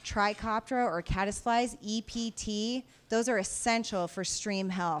stoneflies, Trichoptera or caddisflies, EPT. Those are essential for stream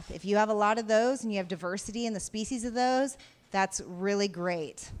health. If you have a lot of those and you have diversity in the species of those, that's really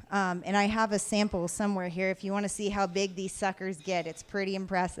great. And I have a sample somewhere here if you want to see how big these suckers get. It's pretty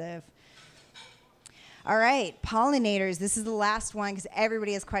impressive. All right, pollinators. This is the last one because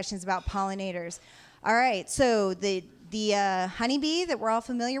everybody has questions about pollinators. All right, so the honeybee that we're all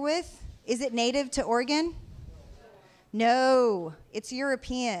familiar with, is it native to Oregon? No, it's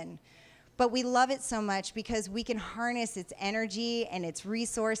European. But we love it so much because we can harness its energy and its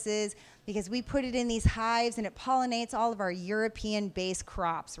resources because we put it in these hives and it pollinates all of our European-based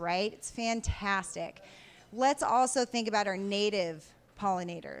crops, right? It's fantastic. Let's also think about our native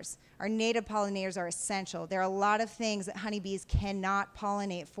pollinators. Our native pollinators are essential. There are a lot of things that honeybees cannot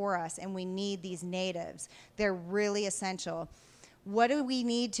pollinate for us, and we need these natives. They're really essential. What do we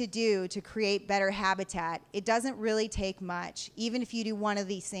need to do to create better habitat? It doesn't really take much. Even if you do one of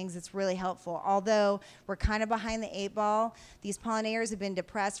these things, it's really helpful. Although we're kind of behind the 8 ball, these pollinators have been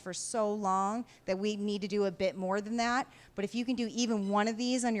depressed for so long that we need to do a bit more than that. But if you can do even one of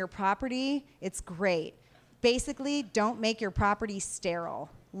these on your property, it's great. Basically, don't make your property sterile.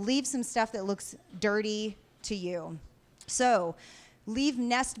 Leave some stuff that looks dirty to you. So, leave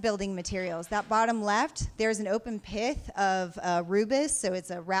nest building materials. That bottom left, there's an open pith of rubus, so it's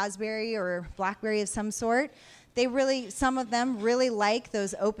a raspberry or blackberry of some sort. Some of them really like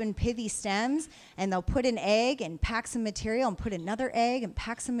those open pithy stems, and they'll put an egg and pack some material and put another egg and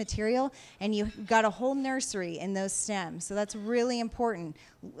pack some material, and you've got a whole nursery in those stems. So that's really important.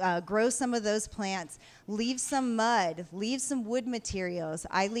 Grow some of those plants. Leave some mud. Leave some wood materials.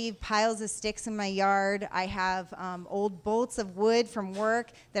 I leave piles of sticks in my yard. I have old bolts of wood from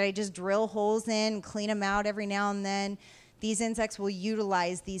work that I just drill holes in and clean them out every now and then. These insects will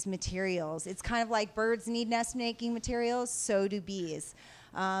utilize these materials. It's kind of like birds need nest-making materials, so do bees.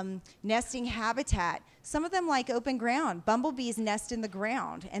 Nesting habitat. Some of them like open ground. Bumblebees nest in the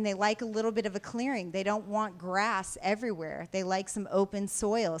ground, and they like a little bit of a clearing. They don't want grass everywhere. They like some open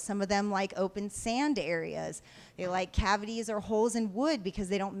soil. Some of them like open sand areas. They like cavities or holes in wood because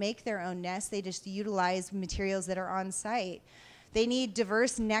they don't make their own nests. They just utilize materials that are on site. They need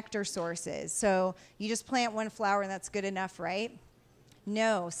diverse nectar sources. So you just plant one flower and that's good enough, right?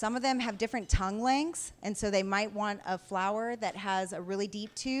 No, some of them have different tongue lengths, and so they might want a flower that has a really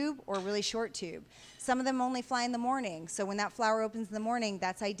deep tube or a really short tube. Some of them only fly in the morning, so when that flower opens in the morning,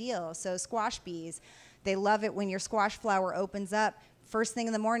 that's ideal. So squash bees, they love it when your squash flower opens up first thing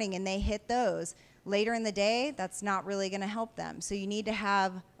in the morning and they hit those. Later in the day, that's not really going to help them. So you need to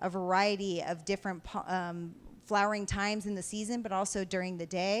have a variety of different flowering times in the season, but also during the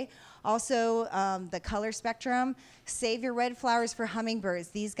day. Also, the color spectrum. Save your red flowers for hummingbirds.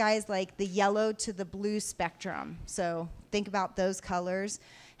 These guys like the yellow to the blue spectrum. So think about those colors.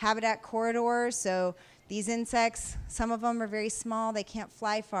 Habitat corridors. So these insects, some of them are very small. They can't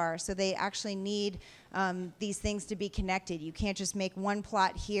fly far. So they actually need these things to be connected. You can't just make one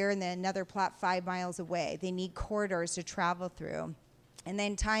plot here and then another plot 5 miles away. They need corridors to travel through. And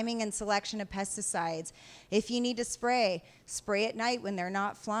then timing and selection of pesticides. If you need to spray, spray at night when they're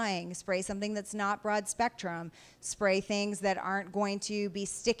not flying. Spray something that's not broad spectrum. Spray things that aren't going to be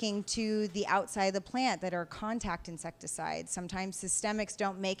sticking to the outside of the plant that are contact insecticides. Sometimes systemics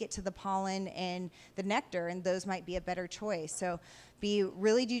don't make it to the pollen and the nectar, and those might be a better choice. So be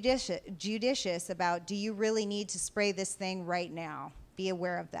really judicious about, do you really need to spray this thing right now? Be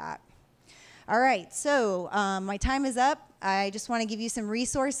aware of that. All right, so my time is up. I just want to give you some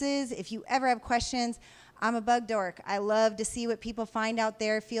resources. If you ever have questions, I'm a bug dork. I love to see what people find out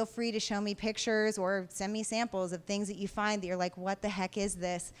there. Feel free to show me pictures or send me samples of things that you find that you're like, what the heck is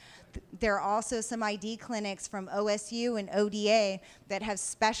this? There are also some ID clinics from OSU and ODA that have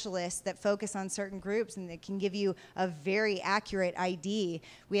specialists that focus on certain groups and that can give you a very accurate ID.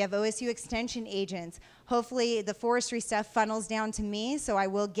 We have OSU extension agents. Hopefully the forestry stuff funnels down to me, so I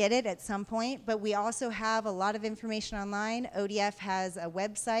will get it at some point, but we also have a lot of information online. ODF has a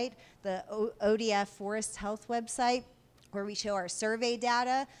website, the ODF Forest Health website, where we show our survey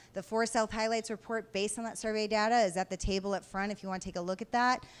data. The Forest Health Highlights report based on that survey data is at the table up front if you want to take a look at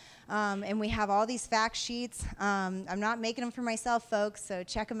that. And we have all these fact sheets. I'm not making them for myself, folks, so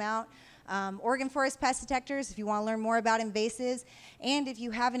check them out. Oregon Forest Pest Detectors if you want to learn more about invasives. And if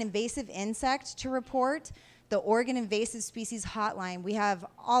you have an invasive insect to report, the Oregon Invasive Species Hotline, we have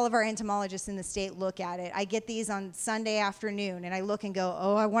all of our entomologists in the state look at it. I get these on Sunday afternoon, and I look and go,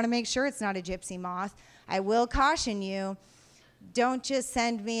 oh, I want to make sure it's not a gypsy moth. I will caution you, don't just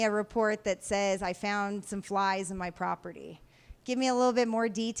send me a report that says I found some flies in my property. Give me a little bit more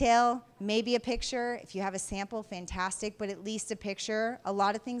detail, maybe a picture. If you have a sample, fantastic, but at least a picture. A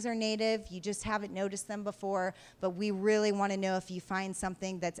lot of things are native. You just haven't noticed them before, but we really want to know if you find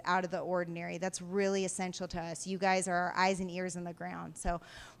something that's out of the ordinary. That's really essential to us. You guys are our eyes and ears on the ground. So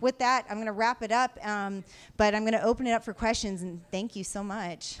with that, I'm going to wrap it up, but I'm going to open it up for questions, and thank you so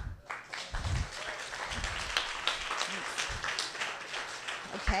much.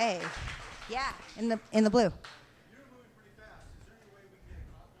 Okay. Yeah, in the blue.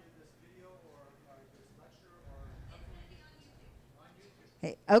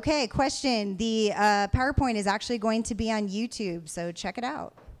 Okay, question. The PowerPoint is actually going to be on YouTube, so check it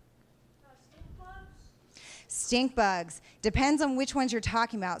out. Stink bugs. Depends on which ones you're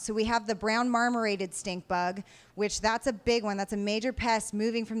talking about. So we have the brown marmorated stink bug, which that's a big one. That's a major pest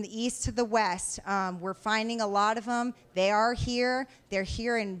moving from the east to the west. We're finding a lot of them. They are here. They're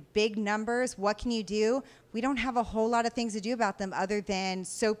here in big numbers. What can you do? We don't have a whole lot of things to do about them other than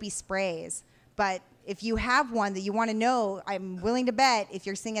soapy sprays. But if you have one that you want to know, I'm willing to bet if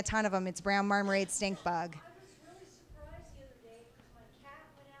you're seeing a ton of them, it's brown marmorated stink bug. I was really surprised the other day because my cat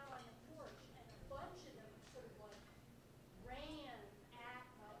went out on the porch and a bunch of them sort of like ran at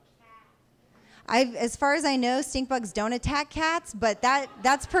my cat. As far as I know, stink bugs don't attack cats, but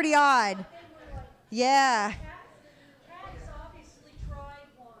that's pretty odd. They were like, Yeah. cats obviously tried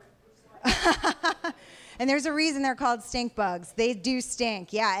one. It was like, And there's a reason they're called stink bugs. They do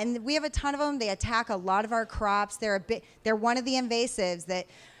stink, yeah. And we have a ton of them. They attack a lot of our crops. They're one of the invasives that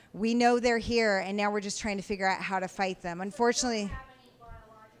we know they're here, and now we're just trying to figure out how to fight them. Unfortunately, have any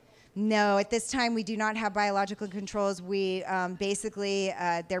biological. no. At this time, we do not have biological controls. We basically,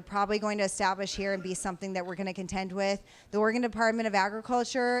 they're probably going to establish here and be something that we're going to contend with. The Oregon Department of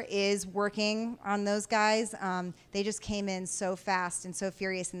Agriculture is working on those guys. They just came in so fast and so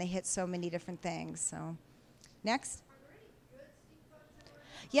furious, and they hit so many different things. So. Next.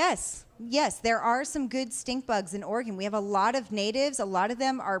 Yes, there are some good stink bugs in Oregon. We have a lot of natives. A lot of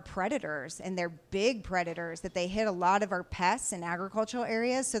them are predators, and they're big predators that they hit a lot of our pests in agricultural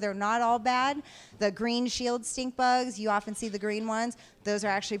areas, so they're not all bad. The green shield stink bugs, you often see the green ones, those are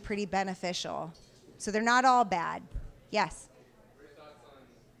actually pretty beneficial. So they're not all bad. Yes? What are your thoughts on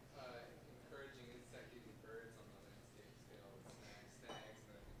encouraging insect-eating birds on the landscape scale, snags and other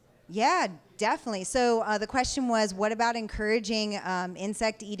things like that? Yeah, definitely. So the question was, what about encouraging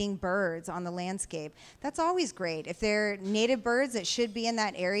insect-eating birds on the landscape? That's always great. If they're native birds that should be in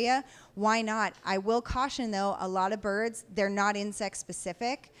that area, why not? I will caution, though, a lot of birds, they're not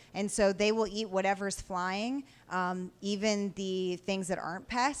insect-specific, and so they will eat whatever's flying, even the things that aren't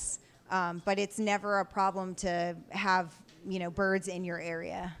pests. But it's never a problem to have, birds in your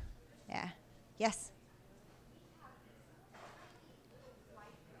area. Yeah. Yes?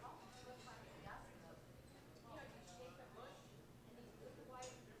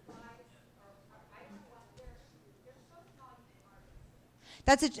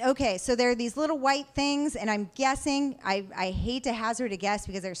 Okay, so there are these little white things, and I'm guessing, I hate to hazard a guess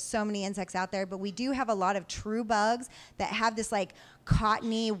because there's so many insects out there, but we do have a lot of true bugs that have this like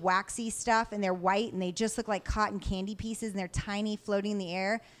cottony, waxy stuff, and they're white, and they just look like cotton candy pieces, and they're tiny, floating in the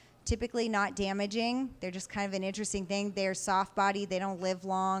air. Typically not damaging. They're just kind of an interesting thing. They're soft-bodied. They don't live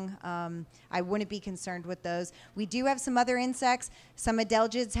long. I wouldn't be concerned with those. We do have some other insects. Some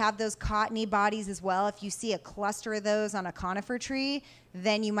adelgids have those cottony bodies as well. If you see a cluster of those on a conifer tree,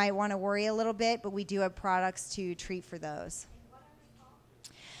 then you might want to worry a little bit, but we do have products to treat for those.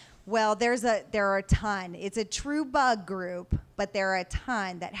 Well, there are a ton. It's a true bug group, but there are a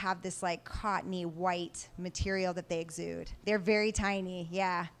ton that have this like cottony white material that they exude. They're very tiny,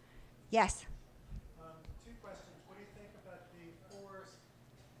 yeah. Yes? Two questions. What do you think about the forest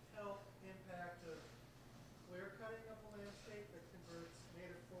health impact of clear cutting of the landscape that converts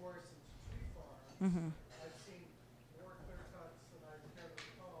native forests into tree farms? Mm-hmm. I've seen more clear cuts than I can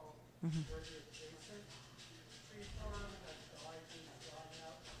recall where the adjacent tree farm has died due to drying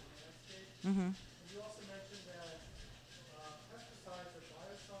out of the landscape. Mm-hmm. And you also mentioned that pesticides or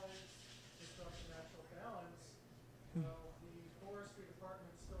biocides disrupt the natural balance. The forestry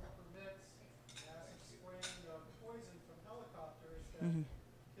department still permits massive spraying of poison from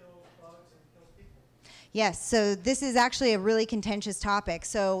kills bugs and kills people. Yes, so this is actually a really contentious topic.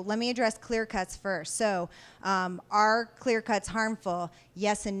 So let me address clear cuts first. So are clear cuts harmful?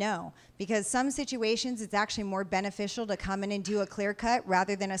 Yes and no. Because some situations it's actually more beneficial to come in and do a clear cut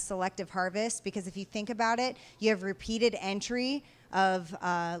rather than a selective harvest. Because if you think about it, you have repeated entry of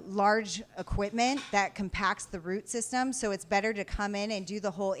large equipment that compacts the root system. So it's better to come in and do the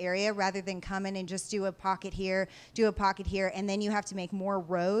whole area rather than come in and just do a pocket here, and then you have to make more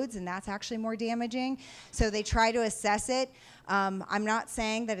roads, and that's actually more damaging. So they try to assess it. I'm not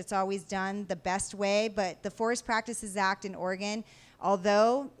saying that it's always done the best way, but the Forest Practices Act in Oregon,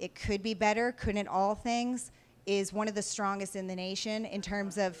 although it could be better, couldn't all things, is one of the strongest in the nation in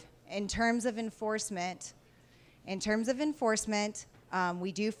terms of enforcement. In terms of enforcement,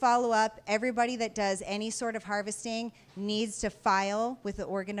 we do follow up. Everybody that does any sort of harvesting needs to file with the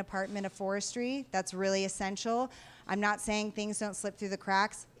Oregon Department of Forestry. That's really essential. I'm not saying things don't slip through the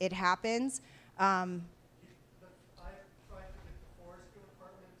cracks. It happens. But I've tried to get the forestry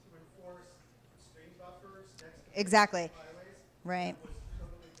department to enforce stream buffers next to Exactly. highways. Right. It was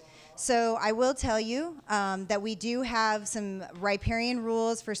totally gone off. So I will tell you that we do have some riparian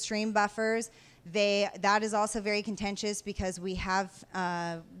rules for stream buffers. That is also very contentious because we have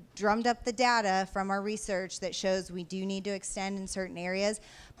drummed up the data from our research that shows we do need to extend in certain areas,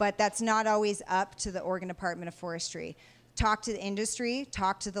 but that's not always up to the Oregon Department of Forestry. Talk to the industry,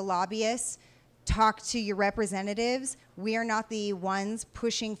 talk to the lobbyists, talk to your representatives. We are not the ones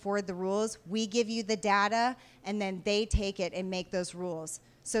pushing forward the rules. We give you the data, and then they take it and make those rules.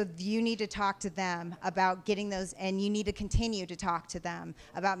 So you need to talk to them about getting those, and you need to continue to talk to them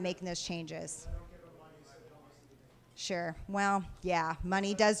about making those changes. I don't give them money, so they don't listen to me. Sure. Well, yeah,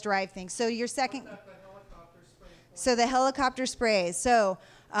 money does drive things. So your second, What about the helicopter spray? so the helicopter sprays. So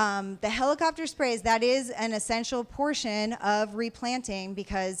the helicopter sprays, that is an essential portion of replanting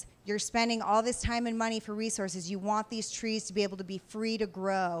because you're spending all this time and money for resources. You want these trees to be able to be free to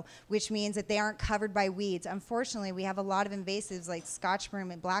grow, which means that they aren't covered by weeds. Unfortunately, we have a lot of invasives like Scotch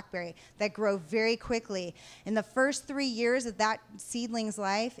broom and blackberry that grow very quickly. In the first 3 years of that seedling's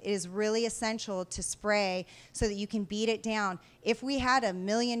life, it is really essential to spray so that you can beat it down. If we had 1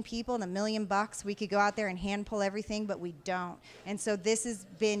 million people and $1 million, we could go out there and hand pull everything, but we don't. And so this has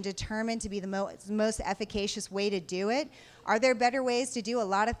been determined to be the most efficacious way to do it. Are there better ways to do a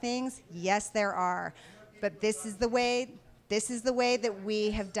lot of things? Yes, there are. But this is the way that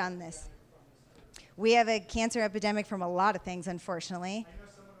we have done this. We have a cancer epidemic from a lot of things, unfortunately. I know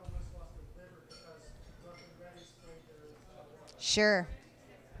someone almost lost their liver because Rough and Ready sprayed their Sure.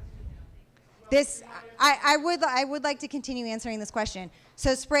 This, I would like to continue answering this question.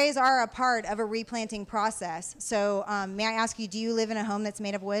 So sprays are a part of a replanting process. So may I ask you, do you live in a home that's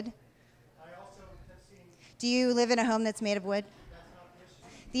made of wood? I also have seen Do you live in a home that's made of wood? that's not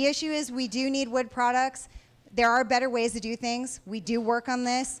the issue. The issue is we do need wood products. There are better ways to do things. We do work on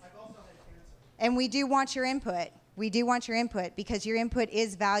this. I've also had cancer. And we do want your input. We do want your input because your input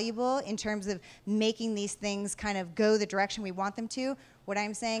is valuable in terms of making these things kind of go the direction we want them to. What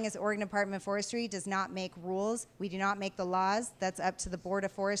I'm saying is Oregon Department of Forestry does not make rules. We do not make the laws. That's up to the Board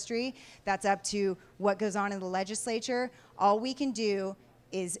of Forestry. That's up to what goes on in the legislature. All we can do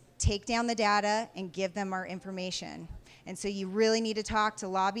is take down the data and give them our information. And so you really need to talk to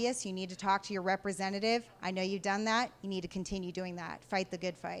lobbyists. You need to talk to your representative. I know you've done that. You need to continue doing that. Fight the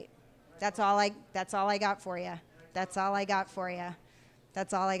good fight. That's all I got for you. That's all I got for you.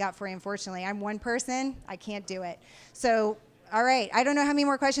 That's all I got for you, unfortunately. I'm one person. I can't do it. So, all right. I don't know how many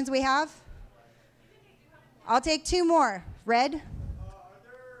more questions we have. I'll take 2 more. Red? Are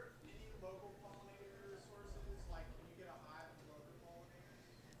there any local pollinator sources? Like, can you get a hive from local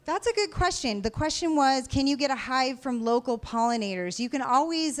pollinators? That's a good question. The question was, can you get a hive from local pollinators? You can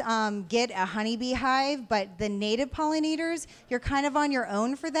always get a honeybee hive, but the native pollinators, you're kind of on your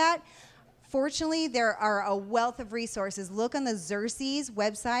own for that. Fortunately, there are a wealth of resources. Look on the Xerces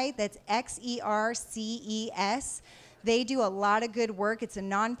website. That's Xerces. They do a lot of good work. It's a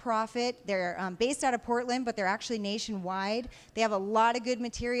nonprofit. They're based out of Portland, but they're actually nationwide. They have a lot of good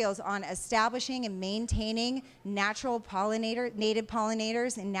materials on establishing and maintaining native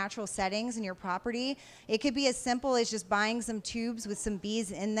pollinators in natural settings in your property. It could be as simple as just buying some tubes with some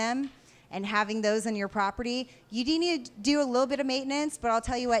bees in them and having those on your property. You do need to do a little bit of maintenance, but I'll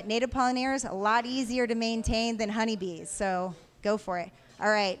tell you what, native pollinators, a lot easier to maintain than honeybees, so go for it. All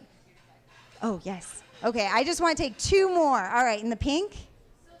right. Oh, yes. Okay, I just want to take 2 more. All right, in the pink?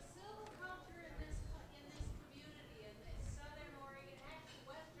 So silviculture in this community, in this southern Oregon, actually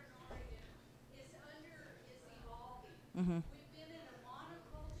western Oregon, is evolving. Mm-hmm. We've been in a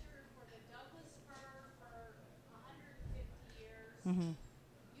monoculture for the Douglas fir for 150 years.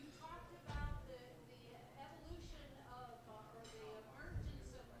 You talked about the evolution of, or the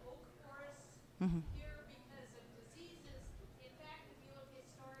emergence of oak forests here because of diseases. In fact, if you look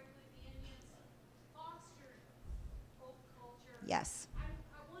historically, the Indians fostered oak culture. Yes. I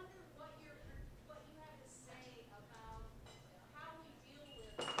wonder what you have to say about how we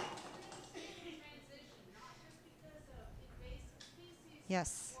deal with transition, not just because of invasive species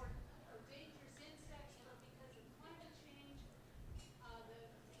Yes. or dangerous insects, but because of climate change.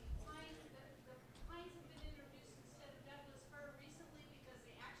 The pines have been introduced instead of Douglas fir recently because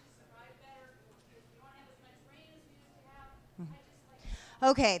they actually survive better because we don't have as much rain as we used to have. I just like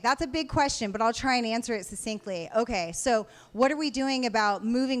Okay, that's a big question, but I'll try and answer it succinctly. Okay, so what are we doing about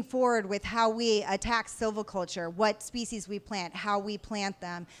moving forward with how we attack silviculture, what species we plant, how we plant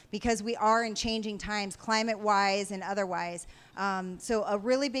them, because we are in changing times, climate-wise and otherwise. So a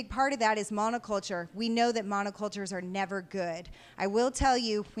really big part of that is monoculture. We know that monocultures are never good. I will tell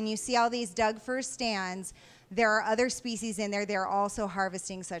you, when you see all these Doug fir stands, there are other species in there they're also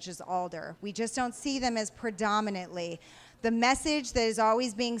harvesting, such as alder. We just don't see them as predominantly. The message that is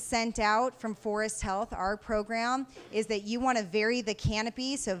always being sent out from Forest Health, our program, is that you want to vary the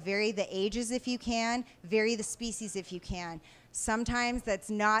canopy, so vary the ages if you can, vary the species if you can. Sometimes that's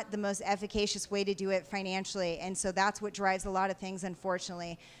not the most efficacious way to do it financially, and so that's what drives a lot of things,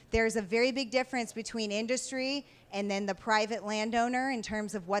 unfortunately. There's a very big difference between industry and then the private landowner in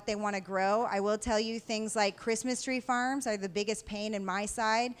terms of what they want to grow. I will tell you things like Christmas tree farms are the biggest pain in my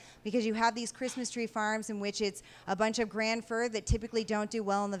side, because you have these Christmas tree farms in which it's a bunch of grand fir that typically don't do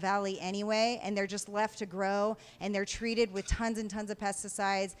well in the valley anyway, and they're just left to grow, and they're treated with tons and tons of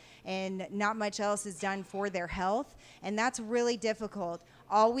pesticides, and not much else is done for their health, and that's really difficult.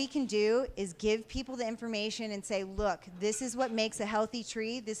 All we can do is give people the information and say, look, this is what makes a healthy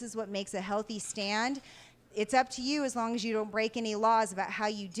tree, this is what makes a healthy stand. It's up to you as long as you don't break any laws about how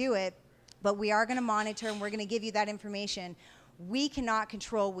you do it, but we are going to monitor and we're going to give you that information. We cannot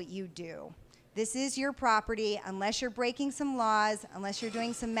control what you do. This is your property. Unless you're breaking some laws, unless you're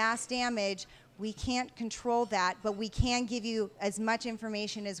doing some mass damage, we can't control that, but we can give you as much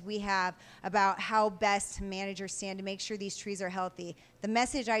information as we have about how best to manage your stand to make sure these trees are healthy. The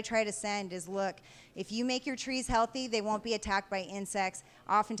message I try to send is, look, if you make your trees healthy, they won't be attacked by insects.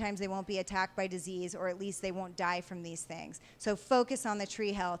 Oftentimes they won't be attacked by disease, or at least they won't die from these things. So focus on the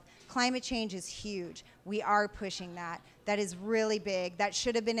tree health. Climate change is huge. We are pushing that. That is really big. That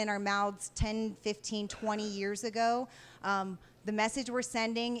should have been in our mouths 10, 15, 20 years ago. The message we're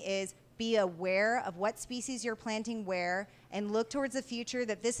sending is be aware of what species you're planting where, and look towards the future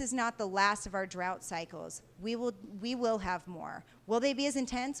that this is not the last of our drought cycles. We will have more. Will they be as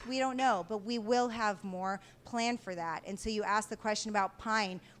intense? We don't know, but we will have more. Plan for that. And so you asked the question about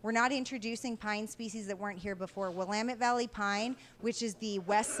pine. We're not introducing pine species that weren't here before. Willamette Valley pine, which is the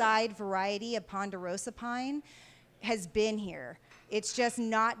west side variety of ponderosa pine, has been here. It's just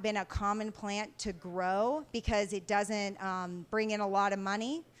not been a common plant to grow because it doesn't bring in a lot of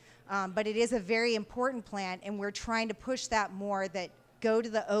money. But it is a very important plant, and we're trying to push that more, that go to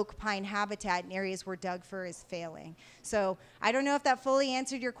the oak pine habitat in areas where Doug fir is failing. So I don't know if that fully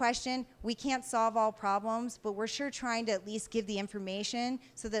answered your question. We can't solve all problems, but we're sure trying to at least give the information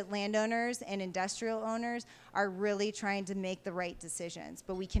so that landowners and industrial owners are really trying to make the right decisions.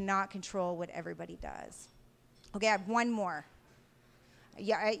 But we cannot control what everybody does. Okay, I have one more.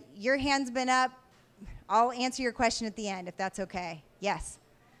 Yeah, your hand's been up. I'll answer your question at the end, if that's okay. Yes.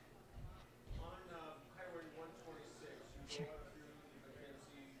 Highway 126, you go up through the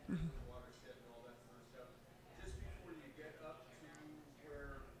Mackenzie, through the Watershed and all that sort of stuff. Just before you get up to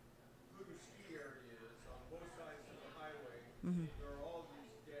where Voodoo Ski area is, on both sides of the highway, there are all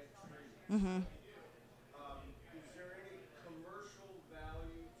these dead trees. Is there any commercial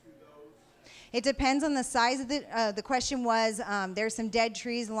value to those? It depends on the size of the question was, there's some dead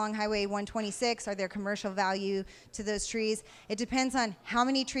trees along Highway 126. Are there commercial value to those trees? It depends on how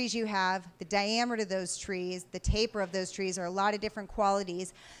many trees you have, the diameter of those trees, the taper of those trees are a lot of different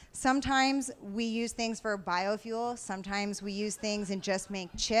qualities. Sometimes we use things for biofuel. Sometimes we use things and just make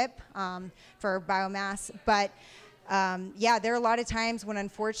chip for biomass. But yeah, there are a lot of times when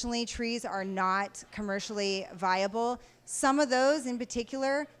unfortunately trees are not commercially viable. Some of those in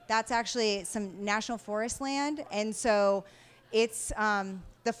particular, that's actually some national forest land. And so it's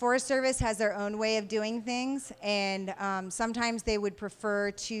The Forest Service has their own way of doing things, and sometimes they would prefer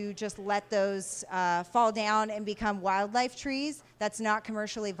to just let those fall down and become wildlife trees. That's not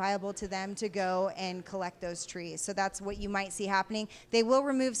commercially viable to them to go and collect those trees. So that's what you might see happening. They will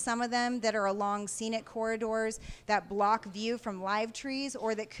remove some of them that are along scenic corridors that block view from live trees,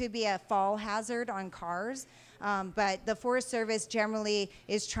 or that could be a fall hazard on cars. But the Forest Service generally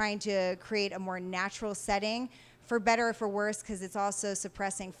is trying to create a more natural setting, for better or for worse, because it's also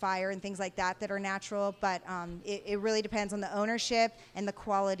suppressing fire and things like that that are natural. But it really depends on the ownership and the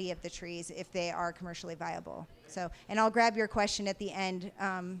quality of the trees if they are commercially viable. So, and I'll grab your question at the end,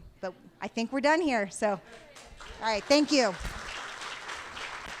 but I think we're done here. So, all right, thank you.